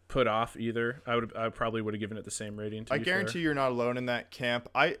put off either. I probably would have given it the same rating. I guarantee you're not alone in that camp.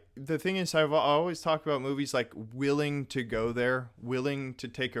 The thing is, I always talk about movies like willing to go there, willing to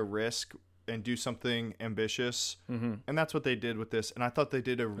take a risk and do something ambitious, and that's what they did with this. And I thought they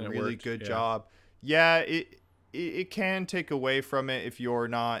did a really good job. Yeah, it can take away from it if you're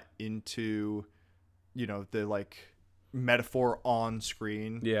not into, the like metaphor on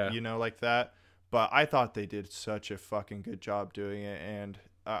screen, like that. But I thought they did such a fucking good job doing it, and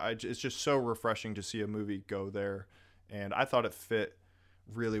it's just so refreshing to see a movie go there, and I thought it fit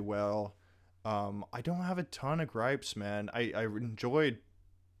really well. I don't have a ton of gripes, man. I enjoyed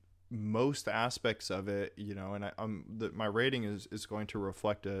most aspects of it, and my rating is going to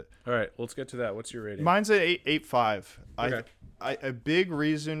reflect it. All right, let's get to that. What's your rating? Mine's at 8.5. Okay. A big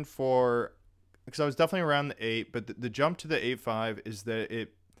reason for, because I was definitely around the 8, but the jump to the 8.5 is that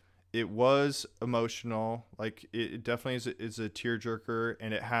it was emotional. Like it definitely is a tearjerker,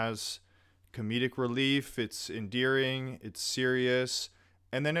 and it has comedic relief. It's endearing. It's serious,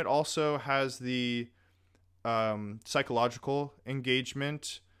 and then it also has the psychological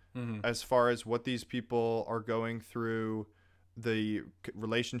engagement as far as what these people are going through, the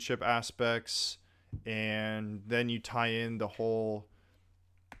relationship aspects, and then you tie in the whole,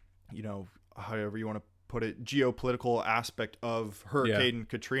 however you want to put it, geopolitical aspect of Hurricane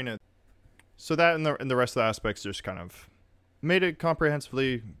Katrina. So that and the rest of the aspects just kind of made it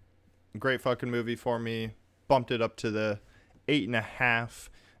comprehensively great fucking movie for me. Bumped it up to the 8.5,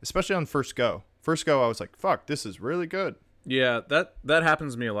 especially on first go. First go, I was like, fuck, this is really good. Yeah, that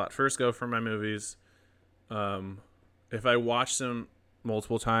happens to me a lot. First go for my movies. If I watch them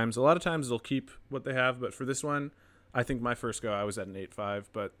multiple times, a lot of times they'll keep what they have, but for this one, I think my first go I was at an 8.5,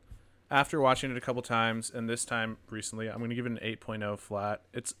 but after watching it a couple times, and this time recently, I'm going to give it an 8.0 flat.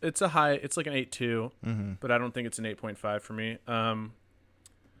 It's a high, it's like an 8.2, but I don't think it's an 8.5 for me.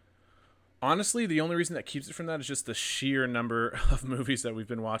 Honestly, the only reason that keeps it from that is just the sheer number of movies that we've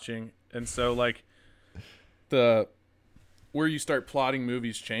been watching. And so like where you start plotting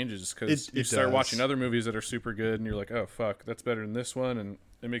movies changes, because you start watching other movies that are super good, and you're like, oh fuck, that's better than this one, and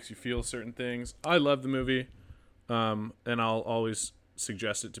it makes you feel certain things. I love the movie, and I'll always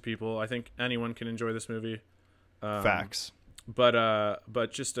suggest it to people. I think anyone can enjoy this movie. Facts.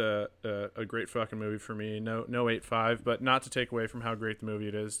 But just a great fucking movie for me. No 8.5, but not to take away from how great the movie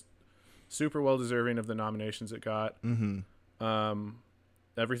it is. Super well deserving of the nominations it got.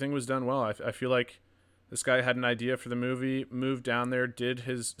 Everything was done well. I feel like this guy had an idea for the movie, moved down there, did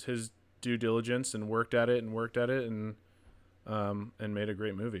his due diligence, and worked at it, and made a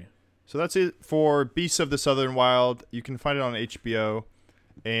great movie. So that's it for Beasts of the Southern Wild. You can find it on HBO.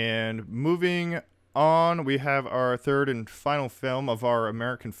 And moving on, we have our third and final film of our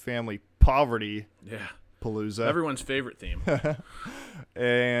American Family Poverty Palooza. Everyone's favorite theme.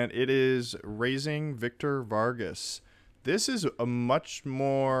 And it is Raising Victor Vargas. This is a much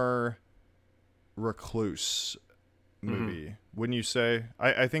more recluse movie, wouldn't you say?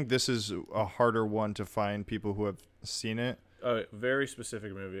 I think this is a harder one to find people who have seen it. Oh, very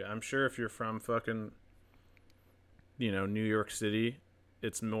specific movie. I'm sure if you're from fucking New York City,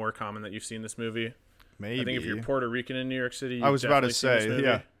 it's more common that you've seen this movie. Maybe. I think if you're Puerto Rican in New York City, I was about to say,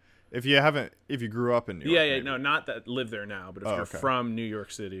 yeah. If you grew up in New York. Yeah, no, not that live there now, but if you're from New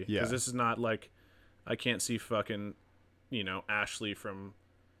York City. Yeah. Because this is not like, I can't see fucking, Ashley from,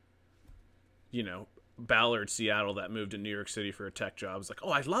 Ballard, Seattle that moved to New York City for a tech job. It's like, oh,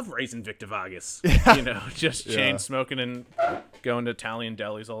 I love raising Victor Vargas. Just chain smoking and going to Italian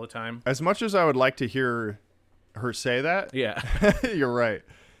delis all the time. As much as I would like to hear her say that. Yeah. You're right.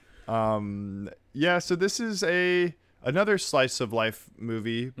 So this is another slice of life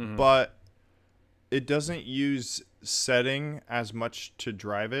movie, but it doesn't use setting as much to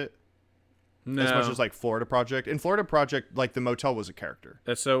drive it. No. As much as like Florida Project. In Florida Project, like the motel was a character.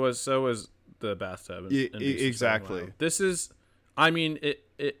 And so was the bathtub. Exactly. This is, I mean,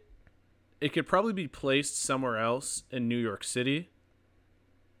 it could probably be placed somewhere else in New York City.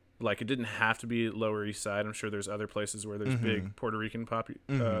 Like, it didn't have to be Lower East Side. I'm sure there's other places where there's big Puerto Rican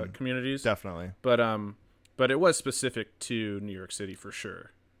communities. Definitely. But it was specific to New York City for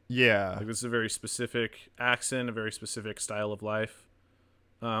sure. Yeah. Like, this is a very specific accent, a very specific style of life.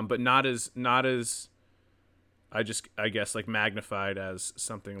 But not as I guess like magnified as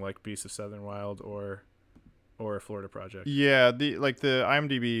something like Beasts of Southern Wild or Florida Project. Yeah, the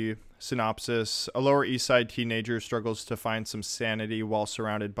IMDb synopsis: a Lower East Side teenager struggles to find some sanity while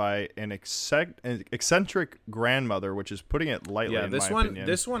surrounded by an eccentric grandmother, which is putting it lightly. Yeah, in my opinion.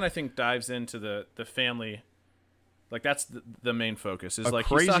 This one I think dives into the family. Like, that's the main focus. Is like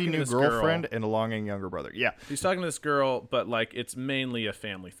crazy he's talking new to this girlfriend girl, and a longing younger brother. Yeah, he's talking to this girl, but like it's mainly a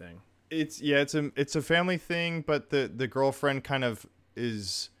family thing. It's a family thing, but the girlfriend kind of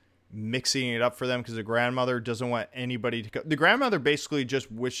is mixing it up for them because the grandmother doesn't want anybody to go. The grandmother basically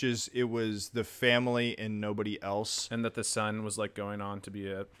just wishes it was the family and nobody else, and that the son was like going on to be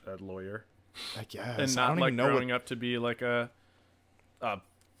a lawyer, I guess, and not like growing up to be like because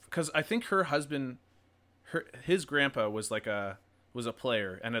I think her husband, his grandpa was a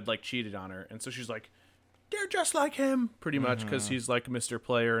player and had like cheated on her, and so she's like, they're just like him pretty much because he's like Mr.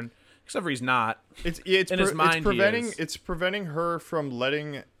 Player, and except for he's not. It's preventing her from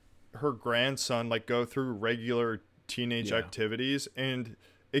letting her grandson like go through regular teenage activities, and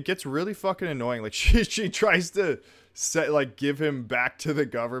it gets really fucking annoying. Like she tries to give him back to the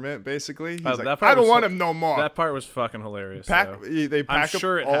government. Basically, he's like, I don't want him no more. That part was fucking hilarious. They pack up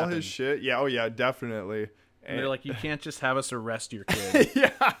all happened. His shit. Yeah, oh yeah, definitely. And they're like, you can't just have us arrest your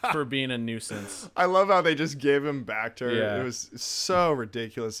kid for being a nuisance. I love how they just gave him back to her. Yeah. It was so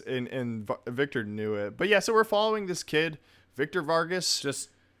ridiculous, and Victor knew it. But yeah, so we're following this kid, Victor Vargas, just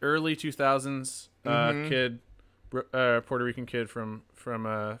early 2000s kid, Puerto Rican kid from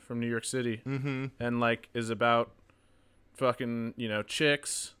New York City, and like is about fucking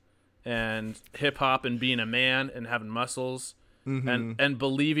chicks and hip hop and being a man and having muscles. And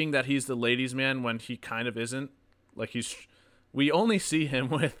believing that he's the ladies' man when he kind of isn't. Like we only see him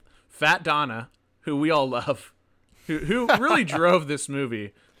with Fat Donna, who we all love, who really drove this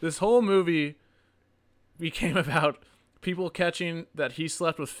movie. This whole movie became about people catching that he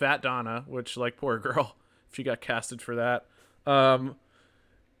slept with Fat Donna, which, like, poor girl, if she got casted for that.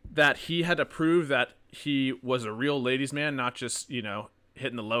 That he had to prove that he was a real ladies' man, not just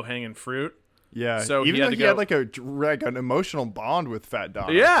hitting the low-hanging fruit. Yeah, so even though he had like an emotional bond with Fat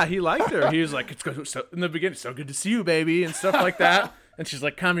Donna. Yeah, he liked her. He was like, "It's good." So in the beginning, so good to see you, baby, and stuff like that. And she's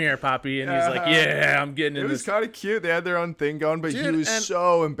like, "Come here, Poppy," and he's like, "Yeah, I'm getting in this." It was kind of cute. They had their own thing going, but he was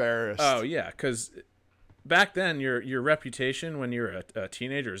so embarrassed. Oh yeah, because back then, your reputation when you're a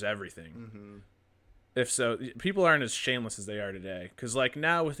teenager is everything. If so, people aren't as shameless as they are today. Because like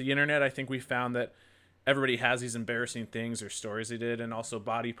now with the internet, I think we found that everybody has these embarrassing things or stories they did, and also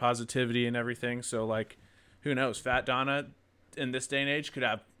body positivity and everything. So, like, who knows? Fat Donna in this day and age could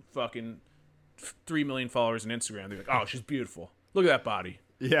have fucking 3 million followers on Instagram. They're like, oh, she's beautiful. Look at that body.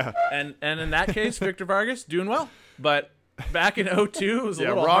 Yeah. And in that case, Victor Vargas doing well. But back in 2002, it was a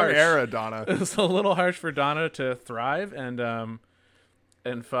little wrong harsh. era, Donna. It was a little harsh for Donna to thrive,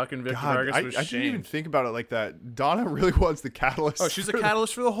 and fucking Victor Vargas was I didn't even think about it like that. Donna really was the catalyst. Oh, she's a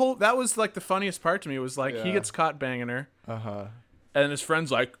catalyst for the whole. That was like the funniest part to me. Was like he gets caught banging her. And his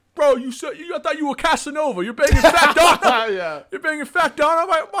friend's like, "Bro, I thought you were Casanova. You're banging Fat Donna. Yeah, you're banging Fat Donna.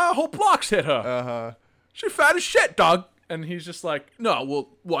 My whole block's hit her. She fat as shit, dog." And he's just like, "No, well,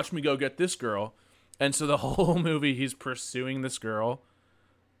 watch me go get this girl." And so the whole movie, he's pursuing this girl.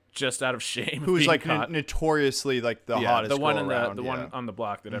 Just out of shame, who's like notoriously like the hottest the one girl around. The one on the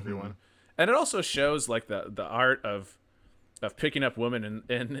block that everyone, and it also shows like the art of picking up women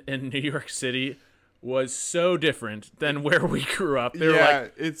in New York City was so different than where we grew up. They were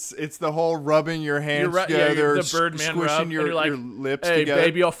like, it's the whole rubbing your hands together, the Birdman squishing rub, your like, lips hey, together. Hey,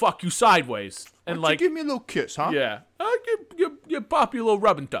 baby, I'll fuck you sideways. And Why like, don't you give me a little kiss, huh? Yeah. You pop you a little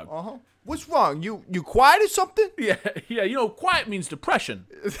rub and tug. Uh-huh. What's wrong? You quiet or something? Yeah. You know, quiet means depression.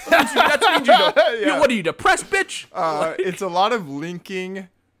 That means you know, what are you, depressed, bitch? It's a lot of linking,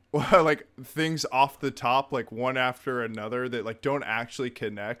 like, things off the top, like, one after another that, like, don't actually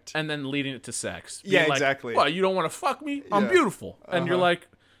connect. And then leading it to sex. Yeah, like, exactly. What, you don't want to fuck me? I'm beautiful. And you're like,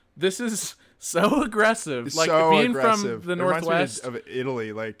 this is so aggressive. Like, so being aggressive. From the it reminds Northwest. me of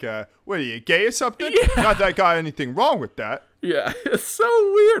Italy. Like, what are you, gay or something? Yeah. Not that I got anything wrong with that. Yeah, it's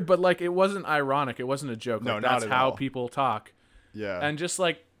so weird. But, like, it wasn't ironic. It wasn't a joke. No, like, not that's at how all. people talk. Yeah. And just,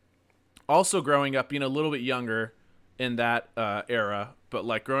 like, also growing up, being a little bit younger in that era, but,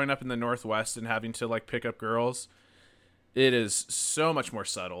 like, growing up in the Northwest and having to, like, pick up girls, it is so much more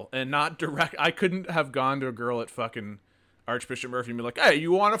subtle and not direct. I couldn't have gone to a girl at fucking Archbishop Murphy and be like, hey,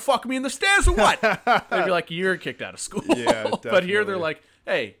 you want to fuck me in the stairs or what? They'd be like, you're kicked out of school. Yeah, definitely. But here they're like,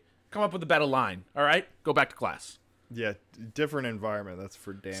 hey, come up with a better line. All right, go back to class. Yeah, different environment. That's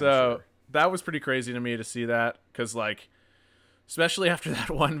for damn So sure. that was pretty crazy to me to see that, because, like, especially after that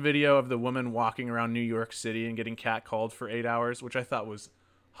one video of the woman walking around New York City and getting catcalled for 8 hours, which I thought was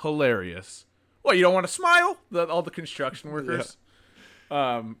hilarious. What, you don't want to smile? All the construction workers.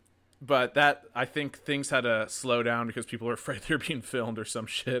 Yeah. But that, I think things had to slow down because people are afraid they're being filmed or some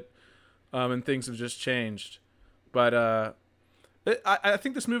shit. And things have just changed. But I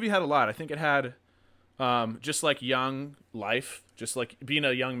think this movie had a lot. I think it had just like young life, just like being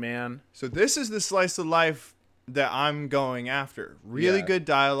a young man. So this is the slice of life that I'm going after. Really good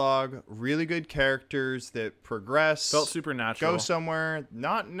dialogue, really good characters that progress. Felt supernatural. Go somewhere.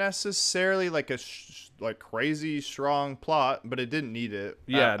 Not necessarily like a like crazy strong plot, but it didn't need it.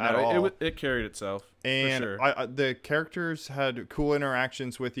 Yeah, at all. It carried itself. And for sure. the characters had cool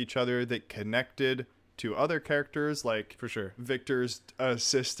interactions with each other that connected to other characters, like for sure Victor's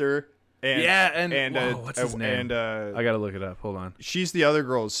sister. And what's his name? And I gotta look it up. Hold on. She's the other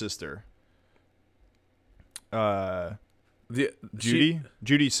girl's sister.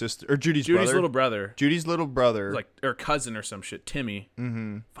 Judy's sister or Judy's little brother. Judy's little brother, like, or cousin or some shit. Timmy.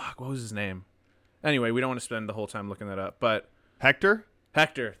 Mm-hmm. Fuck, what was his name? Anyway, we don't want to spend the whole time looking that up. But Hector.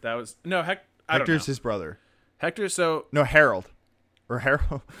 That was no Hector's his brother. Hector. So no, Harold. Or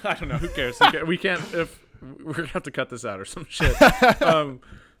Harold. I don't know. Who cares? We can't. If we're gonna have to cut this out or some shit.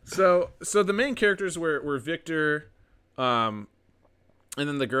 So the main characters were Victor, and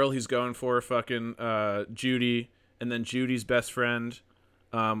then the girl he's going for, fucking Judy, and then Judy's best friend,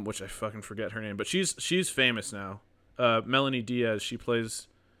 which I fucking forget her name, but she's famous now. Melanie Diaz. She plays.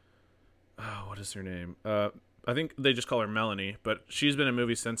 Oh, what is her name? I think they just call her Melanie, but she's been in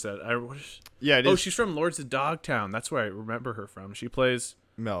movies since that. She's from Lords of Dogtown. That's where I remember her from. She plays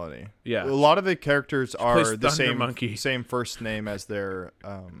Melanie. Yeah, a lot of the characters are the Monkey. same first name as their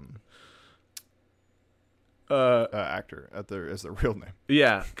actor as their real name.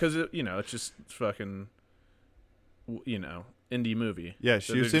 Yeah, because it's just fucking indie movie. Yeah,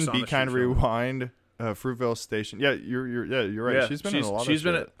 she was in Be Kind Rewind. Fruitvale Station. Yeah, you're right. Yeah, she's been in a lot of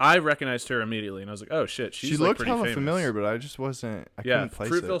shit. I recognized her immediately, and I was like, oh shit, she looked pretty hella famous. familiar, but I just wasn't. I couldn't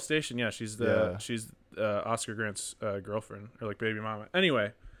place it. Fruitvale Station. Yeah, she's Oscar Grant's girlfriend or like baby mama.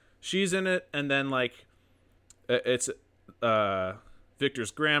 Anyway, she's in it, and then like it's Victor's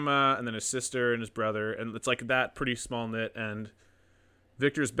grandma, and then his sister and his brother, and it's like that pretty small knit. And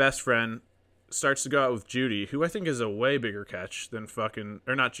Victor's best friend starts to go out with Judy, who I think is a way bigger catch than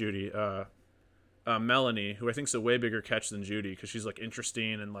not Judy. Melanie, who I think is a way bigger catch than Judy, because she's like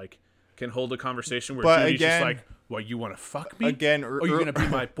interesting and like can hold a conversation where Judy's just like, "Well, you want to fuck me again? Or you're gonna be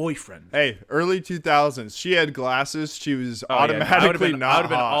my boyfriend?" Hey, early 2000s. She had glasses. She was automatically not. I would have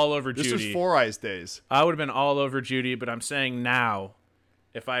been all over Judy. This was Four Eyes days. I would have been all over Judy, but I'm saying now,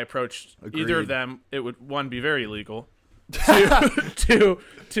 if I approached either of them, it would, one, be very illegal. Two,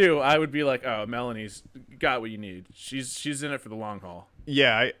 I would be like, oh, Melanie's got what you need. She's in it for the long haul.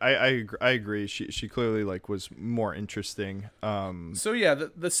 Yeah, I agree. She clearly like was more interesting. So yeah,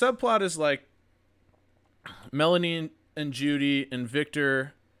 the subplot is like Melanie and Judy and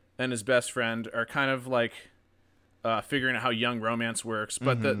Victor and his best friend are kind of like figuring out how young romance works.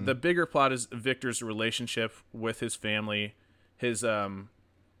 But the bigger plot is Victor's relationship with his family, his I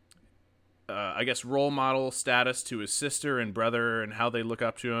guess role model status to his sister and brother, and how they look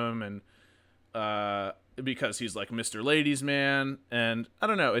up to him, and because he's like Mr. Ladies Man, and I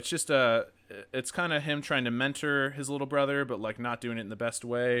don't know, it's just it's kind of him trying to mentor his little brother, but like not doing it in the best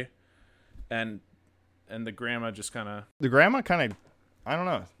way, and the grandma kind of, I don't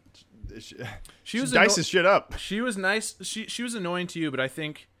know, she was dices shit up. She was nice. She was annoying to you, but I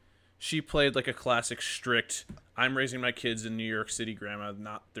think she played like a classic strict. I'm raising my kids in New York City, grandma,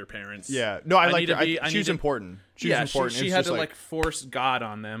 not their parents. Yeah, no, I like her. She was important. She was important. She had to like force God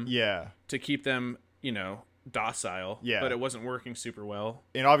on them. Yeah, to keep them, docile. Yeah, but it wasn't working super well.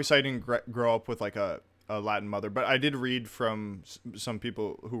 And obviously, I didn't grow up with like a Latin mother, but I did read from some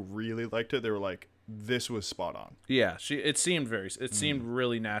people who really liked it. They were like, "This was spot on." Yeah, it seemed seemed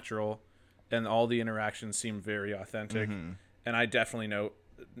really natural, and all the interactions seemed very authentic. Mm-hmm. And I definitely know,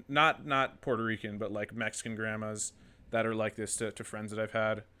 not Puerto Rican, but like Mexican grandmas that are like this to friends that I've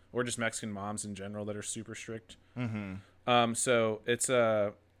had, or just Mexican moms in general that are super strict. Mm-hmm. So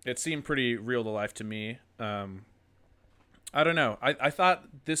it seemed pretty real to life to me. I don't know. I thought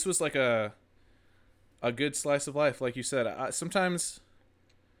this was like a good slice of life, like you said. Sometimes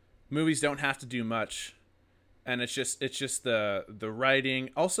movies don't have to do much, and it's just the writing.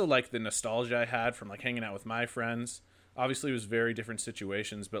 Also, like the nostalgia I had from like hanging out with my friends. Obviously, it was very different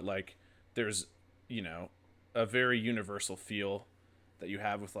situations, but like there's a very universal feel that you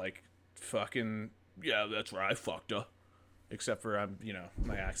have with like fucking yeah, that's right, I fucked her. Except for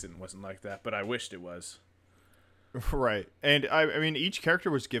my accent wasn't like that, but I wished it was. Right, and I mean each character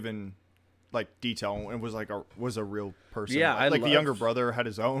was given like detail and was a real person. Yeah, the younger brother had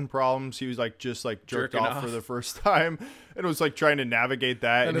his own problems. He was like just like jerked off for the first time, and was like trying to navigate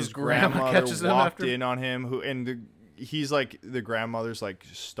that. And his grandmother walked in on him. He's like the grandmother's like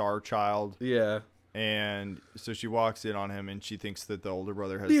star child. Yeah, and so she walks in on him, and she thinks that the older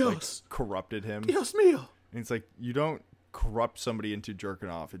brother has like corrupted him. Dios mío! And it's like, you don't corrupt somebody into jerking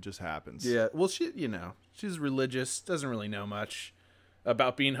off. It just happens. Yeah, well, she's religious, doesn't really know much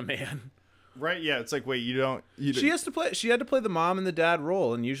about being a man. Right, yeah, it's like, wait, she had to play the mom and the dad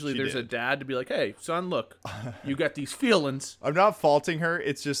role, and usually there's a dad to be like, hey, son, look, you got these feelings. I'm not faulting her,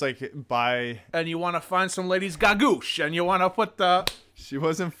 it's just like, and you want to find some lady's gagoosh, and you want to put the... She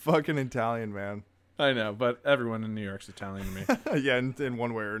wasn't fucking Italian, man. I know, but everyone in New York's Italian to me. Yeah, in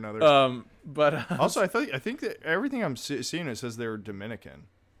one way or another. But also, I think that everything I'm seeing, it says they were Dominican.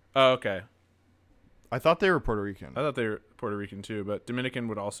 Oh, okay. I thought they were Puerto Rican. I thought they were Puerto Rican too, but Dominican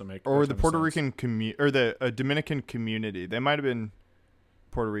would also make. Or the Puerto Rican the Dominican community. They might have been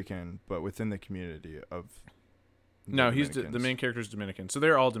Puerto Rican, but within the community of. No, he's the main character's Dominican, so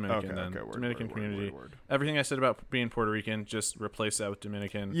they're all Dominican then. Okay, Dominican community. Word. Everything I said about being Puerto Rican, just replace that with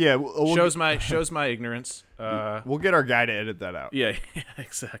Dominican. Yeah, shows my ignorance. We'll get our guy to edit that out. Yeah,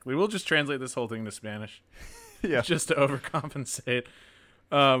 exactly. We'll just translate this whole thing to Spanish. Yeah, just to overcompensate.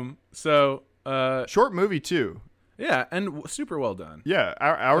 Short movie too. Yeah, and super well done. Yeah,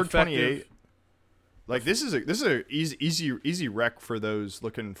 hour 28. Like this is a easy rec for those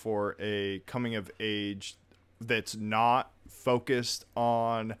looking for a coming of age that's not focused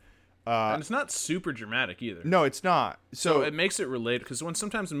on and it's not super dramatic either. No, it's not. So it makes it relatable, because when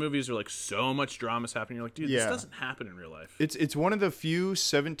sometimes the movies are like so much drama's happening, you're like, dude, this doesn't happen in real life. It's one of the few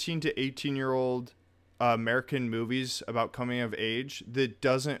 17 to 18-year-old American movies about coming of age that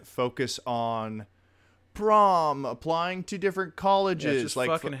doesn't focus on prom, applying to different colleges, just like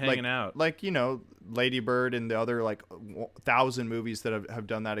fucking hanging out, like Lady Bird and the other like 1,000 movies that have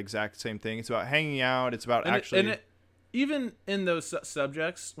done that exact same thing. It's about hanging out. It's about even in those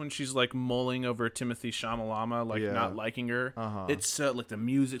subjects, when she's like mulling over Timothy Chalamet, not liking her, it's so like the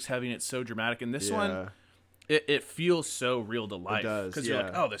music's heavy and it's so dramatic. And this one, it feels so real to life. It does, because you're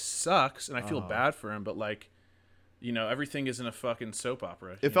like, oh, this sucks, and I feel bad for him, but like, everything isn't a fucking soap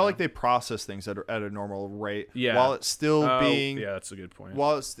opera. It felt like they process things at a normal rate, yeah, while it's still being that's a good point.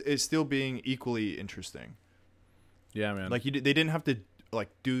 While it's still being equally interesting. Yeah, man. Like they didn't have to like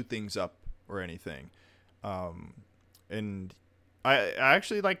do things up or anything. And I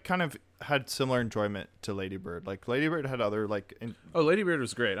actually like kind of had similar enjoyment to Lady Bird. Like Lady Bird had other like. Lady Bird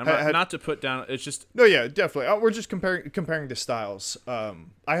was great. I'm not to put down. It's just no, yeah, definitely. We're just comparing the styles. I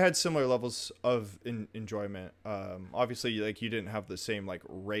had similar levels of enjoyment. Obviously, like you didn't have the same like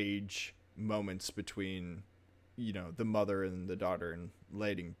rage moments between, the mother and the daughter and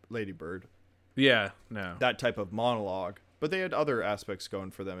Lady Bird. Yeah, no, that type of monologue. But they had other aspects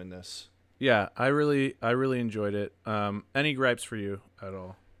going for them in this. Yeah, I really enjoyed it. Any gripes for you at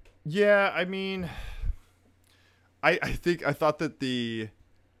all? Yeah, I mean, I thought that the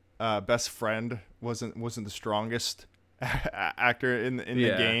best friend wasn't the strongest actor in the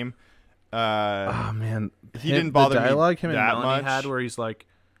game. Oh man, he didn't bother the dialogue me him that and much. Melanie had where he's like,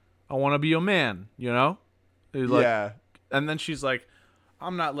 "I want to be your man," He's like, yeah, and then she's like,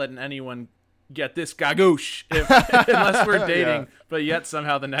 "I'm not letting anyone get this gagoosh unless we're dating." Yeah. But yet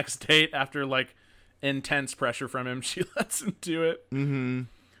somehow the next date, after like intense pressure from him, she lets him do it. Mm-hmm.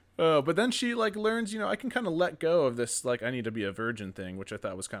 But then she like learns, I can kind of let go of this like I need to be a virgin thing, which I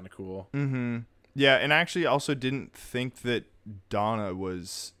thought was kind of cool. Mm-hmm. Yeah, and I actually also didn't think that Donna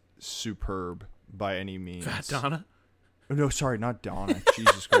was superb by any means. Fat Donna? No, sorry, not Donna.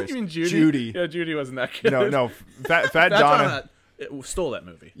 Jesus Christ. You mean Judy? Judy. Yeah, Judy wasn't that good. No. Fat Donna. It stole that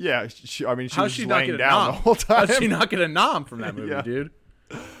movie. Yeah, she was she laying down the whole time. How'd she not get a nom from that movie, dude?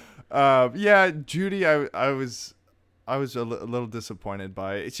 Yeah, Judy, I was a little disappointed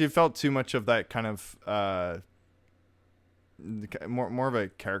by it. She felt too much of that kind of more of a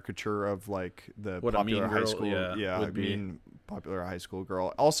caricature of like the what popular high girl, school popular high school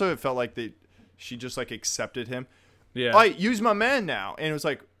girl. Also, it felt like she just like accepted him. Yeah, like use my man now, and it was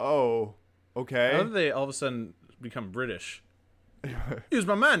like, oh, okay. How did they all of a sudden become British? Use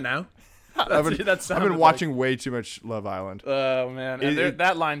my man now. I've been watching way too much Love Island. Oh man, and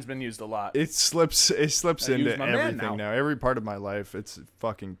that line's been used a lot. It slips into everything now. Every part of my life. It's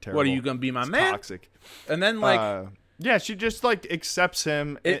fucking terrible. What, are you gonna be my man? Toxic. And then like, yeah, she just like accepts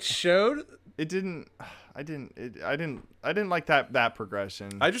him. It showed. It didn't. I didn't like that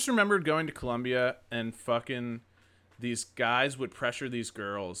progression. I just remembered going to Columbia and fucking these guys would pressure these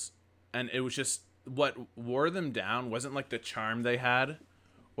girls, and it was just what wore them down wasn't like the charm they had.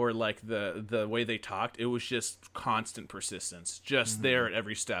 Or like the way they talked, it was just constant persistence, just there at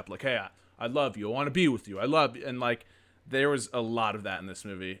every step. Like, hey, I love you, I want to be with you, I love you, and like there was a lot of that in this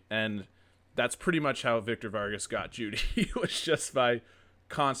movie, and that's pretty much how Victor Vargas got Judy. It was just by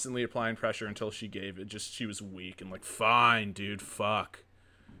constantly applying pressure until she gave it. Just she was weak and like, fine, dude, fuck.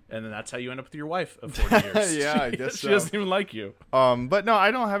 And then that's how you end up with your wife of 40 years. Yeah, I guess she doesn't even like you. But no, I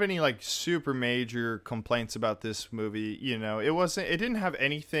don't have any like super major complaints about this movie. It didn't have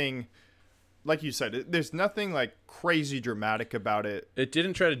anything, like you said, there's nothing like crazy dramatic about it. It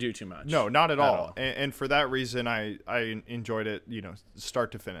didn't try to do too much. No, not at all. And for that reason, I enjoyed it,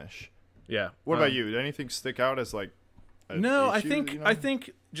 start to finish. Yeah. What about you? Did anything stick out as like No, issue, I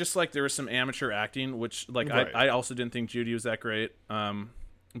think just like there was some amateur acting, which like right. I also didn't think Judy was that great.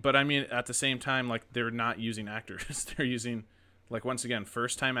 But I mean, at the same time, like they're not using actors; they're using, like once again,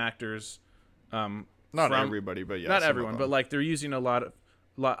 first-time actors. Not everybody, but yeah, not everyone, but like they're using a lot.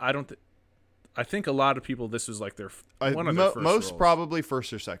 I think a lot of people. This was like their one of their first most roles. Probably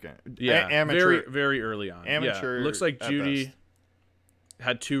first or second. Yeah, amateur, very early on. Amateur. Yeah. Looks like Judy best.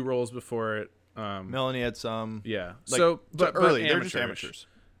 had 2 roles before it. Melanie had some. Yeah. Like, but early, they're just amateurs.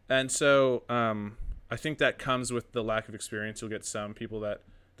 And so, I think that comes with the lack of experience. You'll get some people that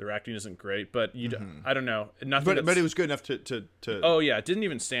their acting isn't great, but I don't know. Nothing. But it was good enough to. Oh yeah, it didn't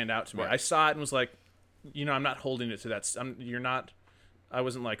even stand out to me. Right. I saw it and was like, I'm not holding it to that. You're not. I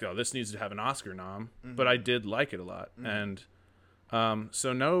wasn't like, oh, this needs to have an Oscar nom, but I did like it a lot, and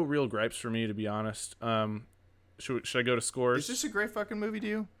so no real gripes for me, to be honest. Should I go to scores? Is this a great fucking movie to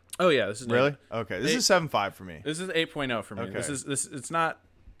you? Oh yeah, this is really okay. This is 7.5 for me. This is 8.0 for me. Okay. This it's not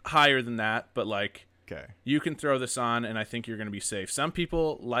higher than that, but like. Okay. You can throw this on, and I think you're going to be safe. Some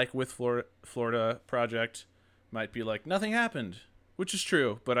people, like with Florida Project, might be like, nothing happened, which is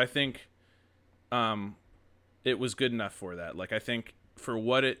true. But I think it was good enough for that. Like, I think for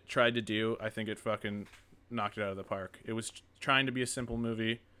what it tried to do, I think it fucking knocked it out of the park. It was trying to be a simple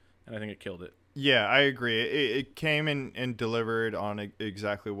movie, and I think it killed it. Yeah, I agree. It came in and delivered on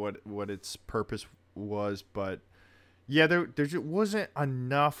exactly what its purpose was. But, yeah, there just wasn't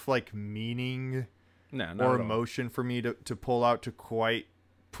enough, like, meaning... or emotion for me to pull out to quite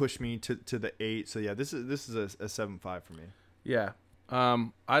push me to the 8. So yeah, this is a 7.5 for me. Yeah,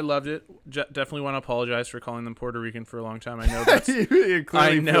 I loved it. Definitely want to apologize for calling them Puerto Rican for a long time. I know that's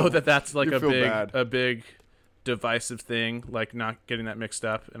that's like a big divisive thing, like not getting that mixed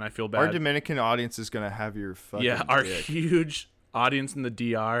up, and I feel bad. Our Dominican audience is gonna have your fucking our dick. Huge audience in the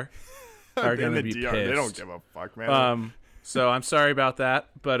DR are gonna be pissed. They don't give a fuck, man. So I'm sorry about that,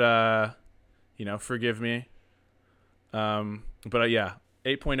 but forgive me. But yeah,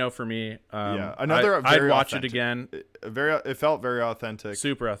 8.0 for me. Yeah, I'd watch it again. It felt very authentic,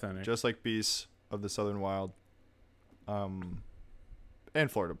 super authentic, just like Beasts of the Southern Wild, and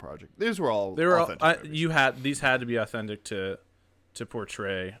Florida Project. These were all authentic. These had to be authentic to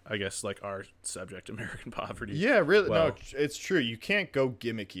portray, I guess, like our subject, American poverty. Yeah, really. Well. No, it's true. You can't go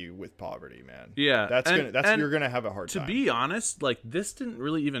gimmicky with poverty, man. Yeah, you're gonna have a hard time. To be honest, like this didn't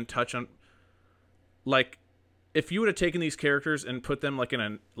really even touch on. Like, if you would have taken these characters and put them like in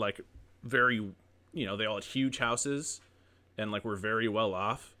a like very, they all had huge houses, and like were very well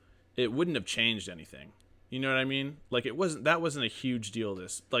off, it wouldn't have changed anything. You know what I mean? Like that wasn't a huge deal.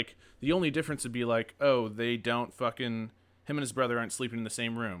 This like the only difference would be like, oh, they don't fucking him and his brother aren't sleeping in the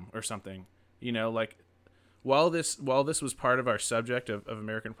same room or something. Like while this was part of our subject of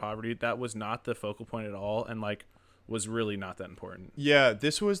American poverty, that was not the focal point at all, and like was really not that important. Yeah,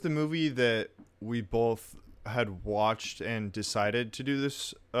 this was the movie that we both had watched and decided to do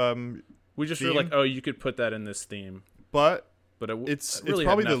this. We just theme. were like, oh, you could put that in this theme, but it's really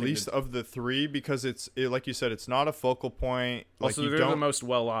probably the least of the three because like you said, it's not a focal point. Also, like they're the most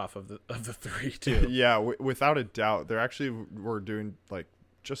well off of the three too. Yeah, without a doubt, they're actually were doing like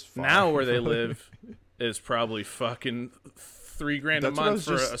just fine. Now where they live is probably fucking $3,000 a month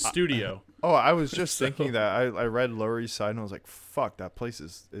for a studio. I was just thinking that I read Lower East Side and I was like, fuck, that place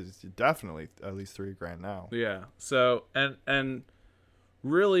is definitely at least $3,000 now. Yeah. So and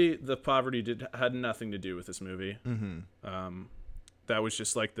really the poverty had nothing to do with this movie. Mm-hmm. That was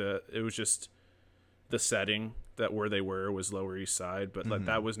just like it was just the setting that where they was Lower East Side, but like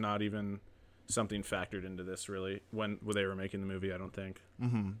that was not even something factored into this really when they were making the movie, I don't think.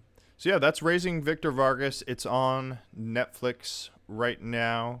 Mm-hmm. So yeah, that's Raising Victor Vargas. It's on Netflix right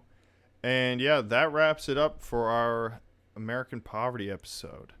now. And yeah, that wraps it up for our American Poverty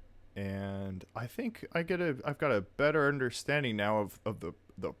episode. And I think I've got a better understanding now of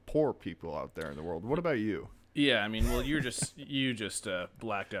the poor people out there in the world. What about you? Yeah, I mean, well, you just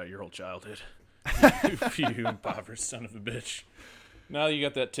blacked out your whole childhood. You impoverished son of a bitch. Now that you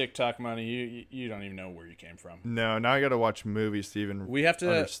got that TikTok money, you don't even know where you came from. No, now I got to watch movies to even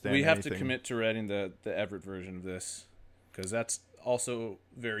understand to commit to writing the Everett version of this, because that's also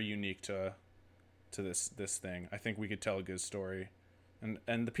very unique to this thing. I think we could tell a good story,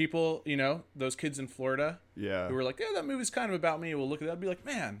 and the people, those kids in Florida, who were like, yeah, that movie's kind of about me. We'll look at that and be like,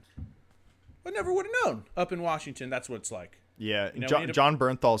 man, I never would have known. Up in Washington, that's what it's like. Yeah, John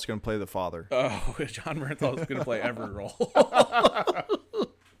Bernthal's going to play the father. Oh, John Bernthal's going to play every role.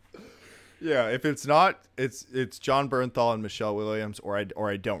 Yeah, if it's not, it's John Bernthal and Michelle Williams, or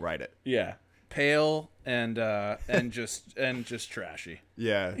I don't write it. Yeah, pale and just trashy.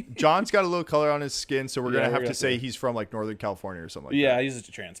 Yeah, John's got a little color on his skin, so we're gonna have to say he's from like Northern California or something like that. Yeah, he's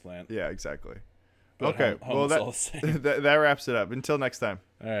a transplant. Yeah, exactly. But okay, well that wraps it up. Until next time.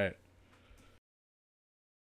 All right.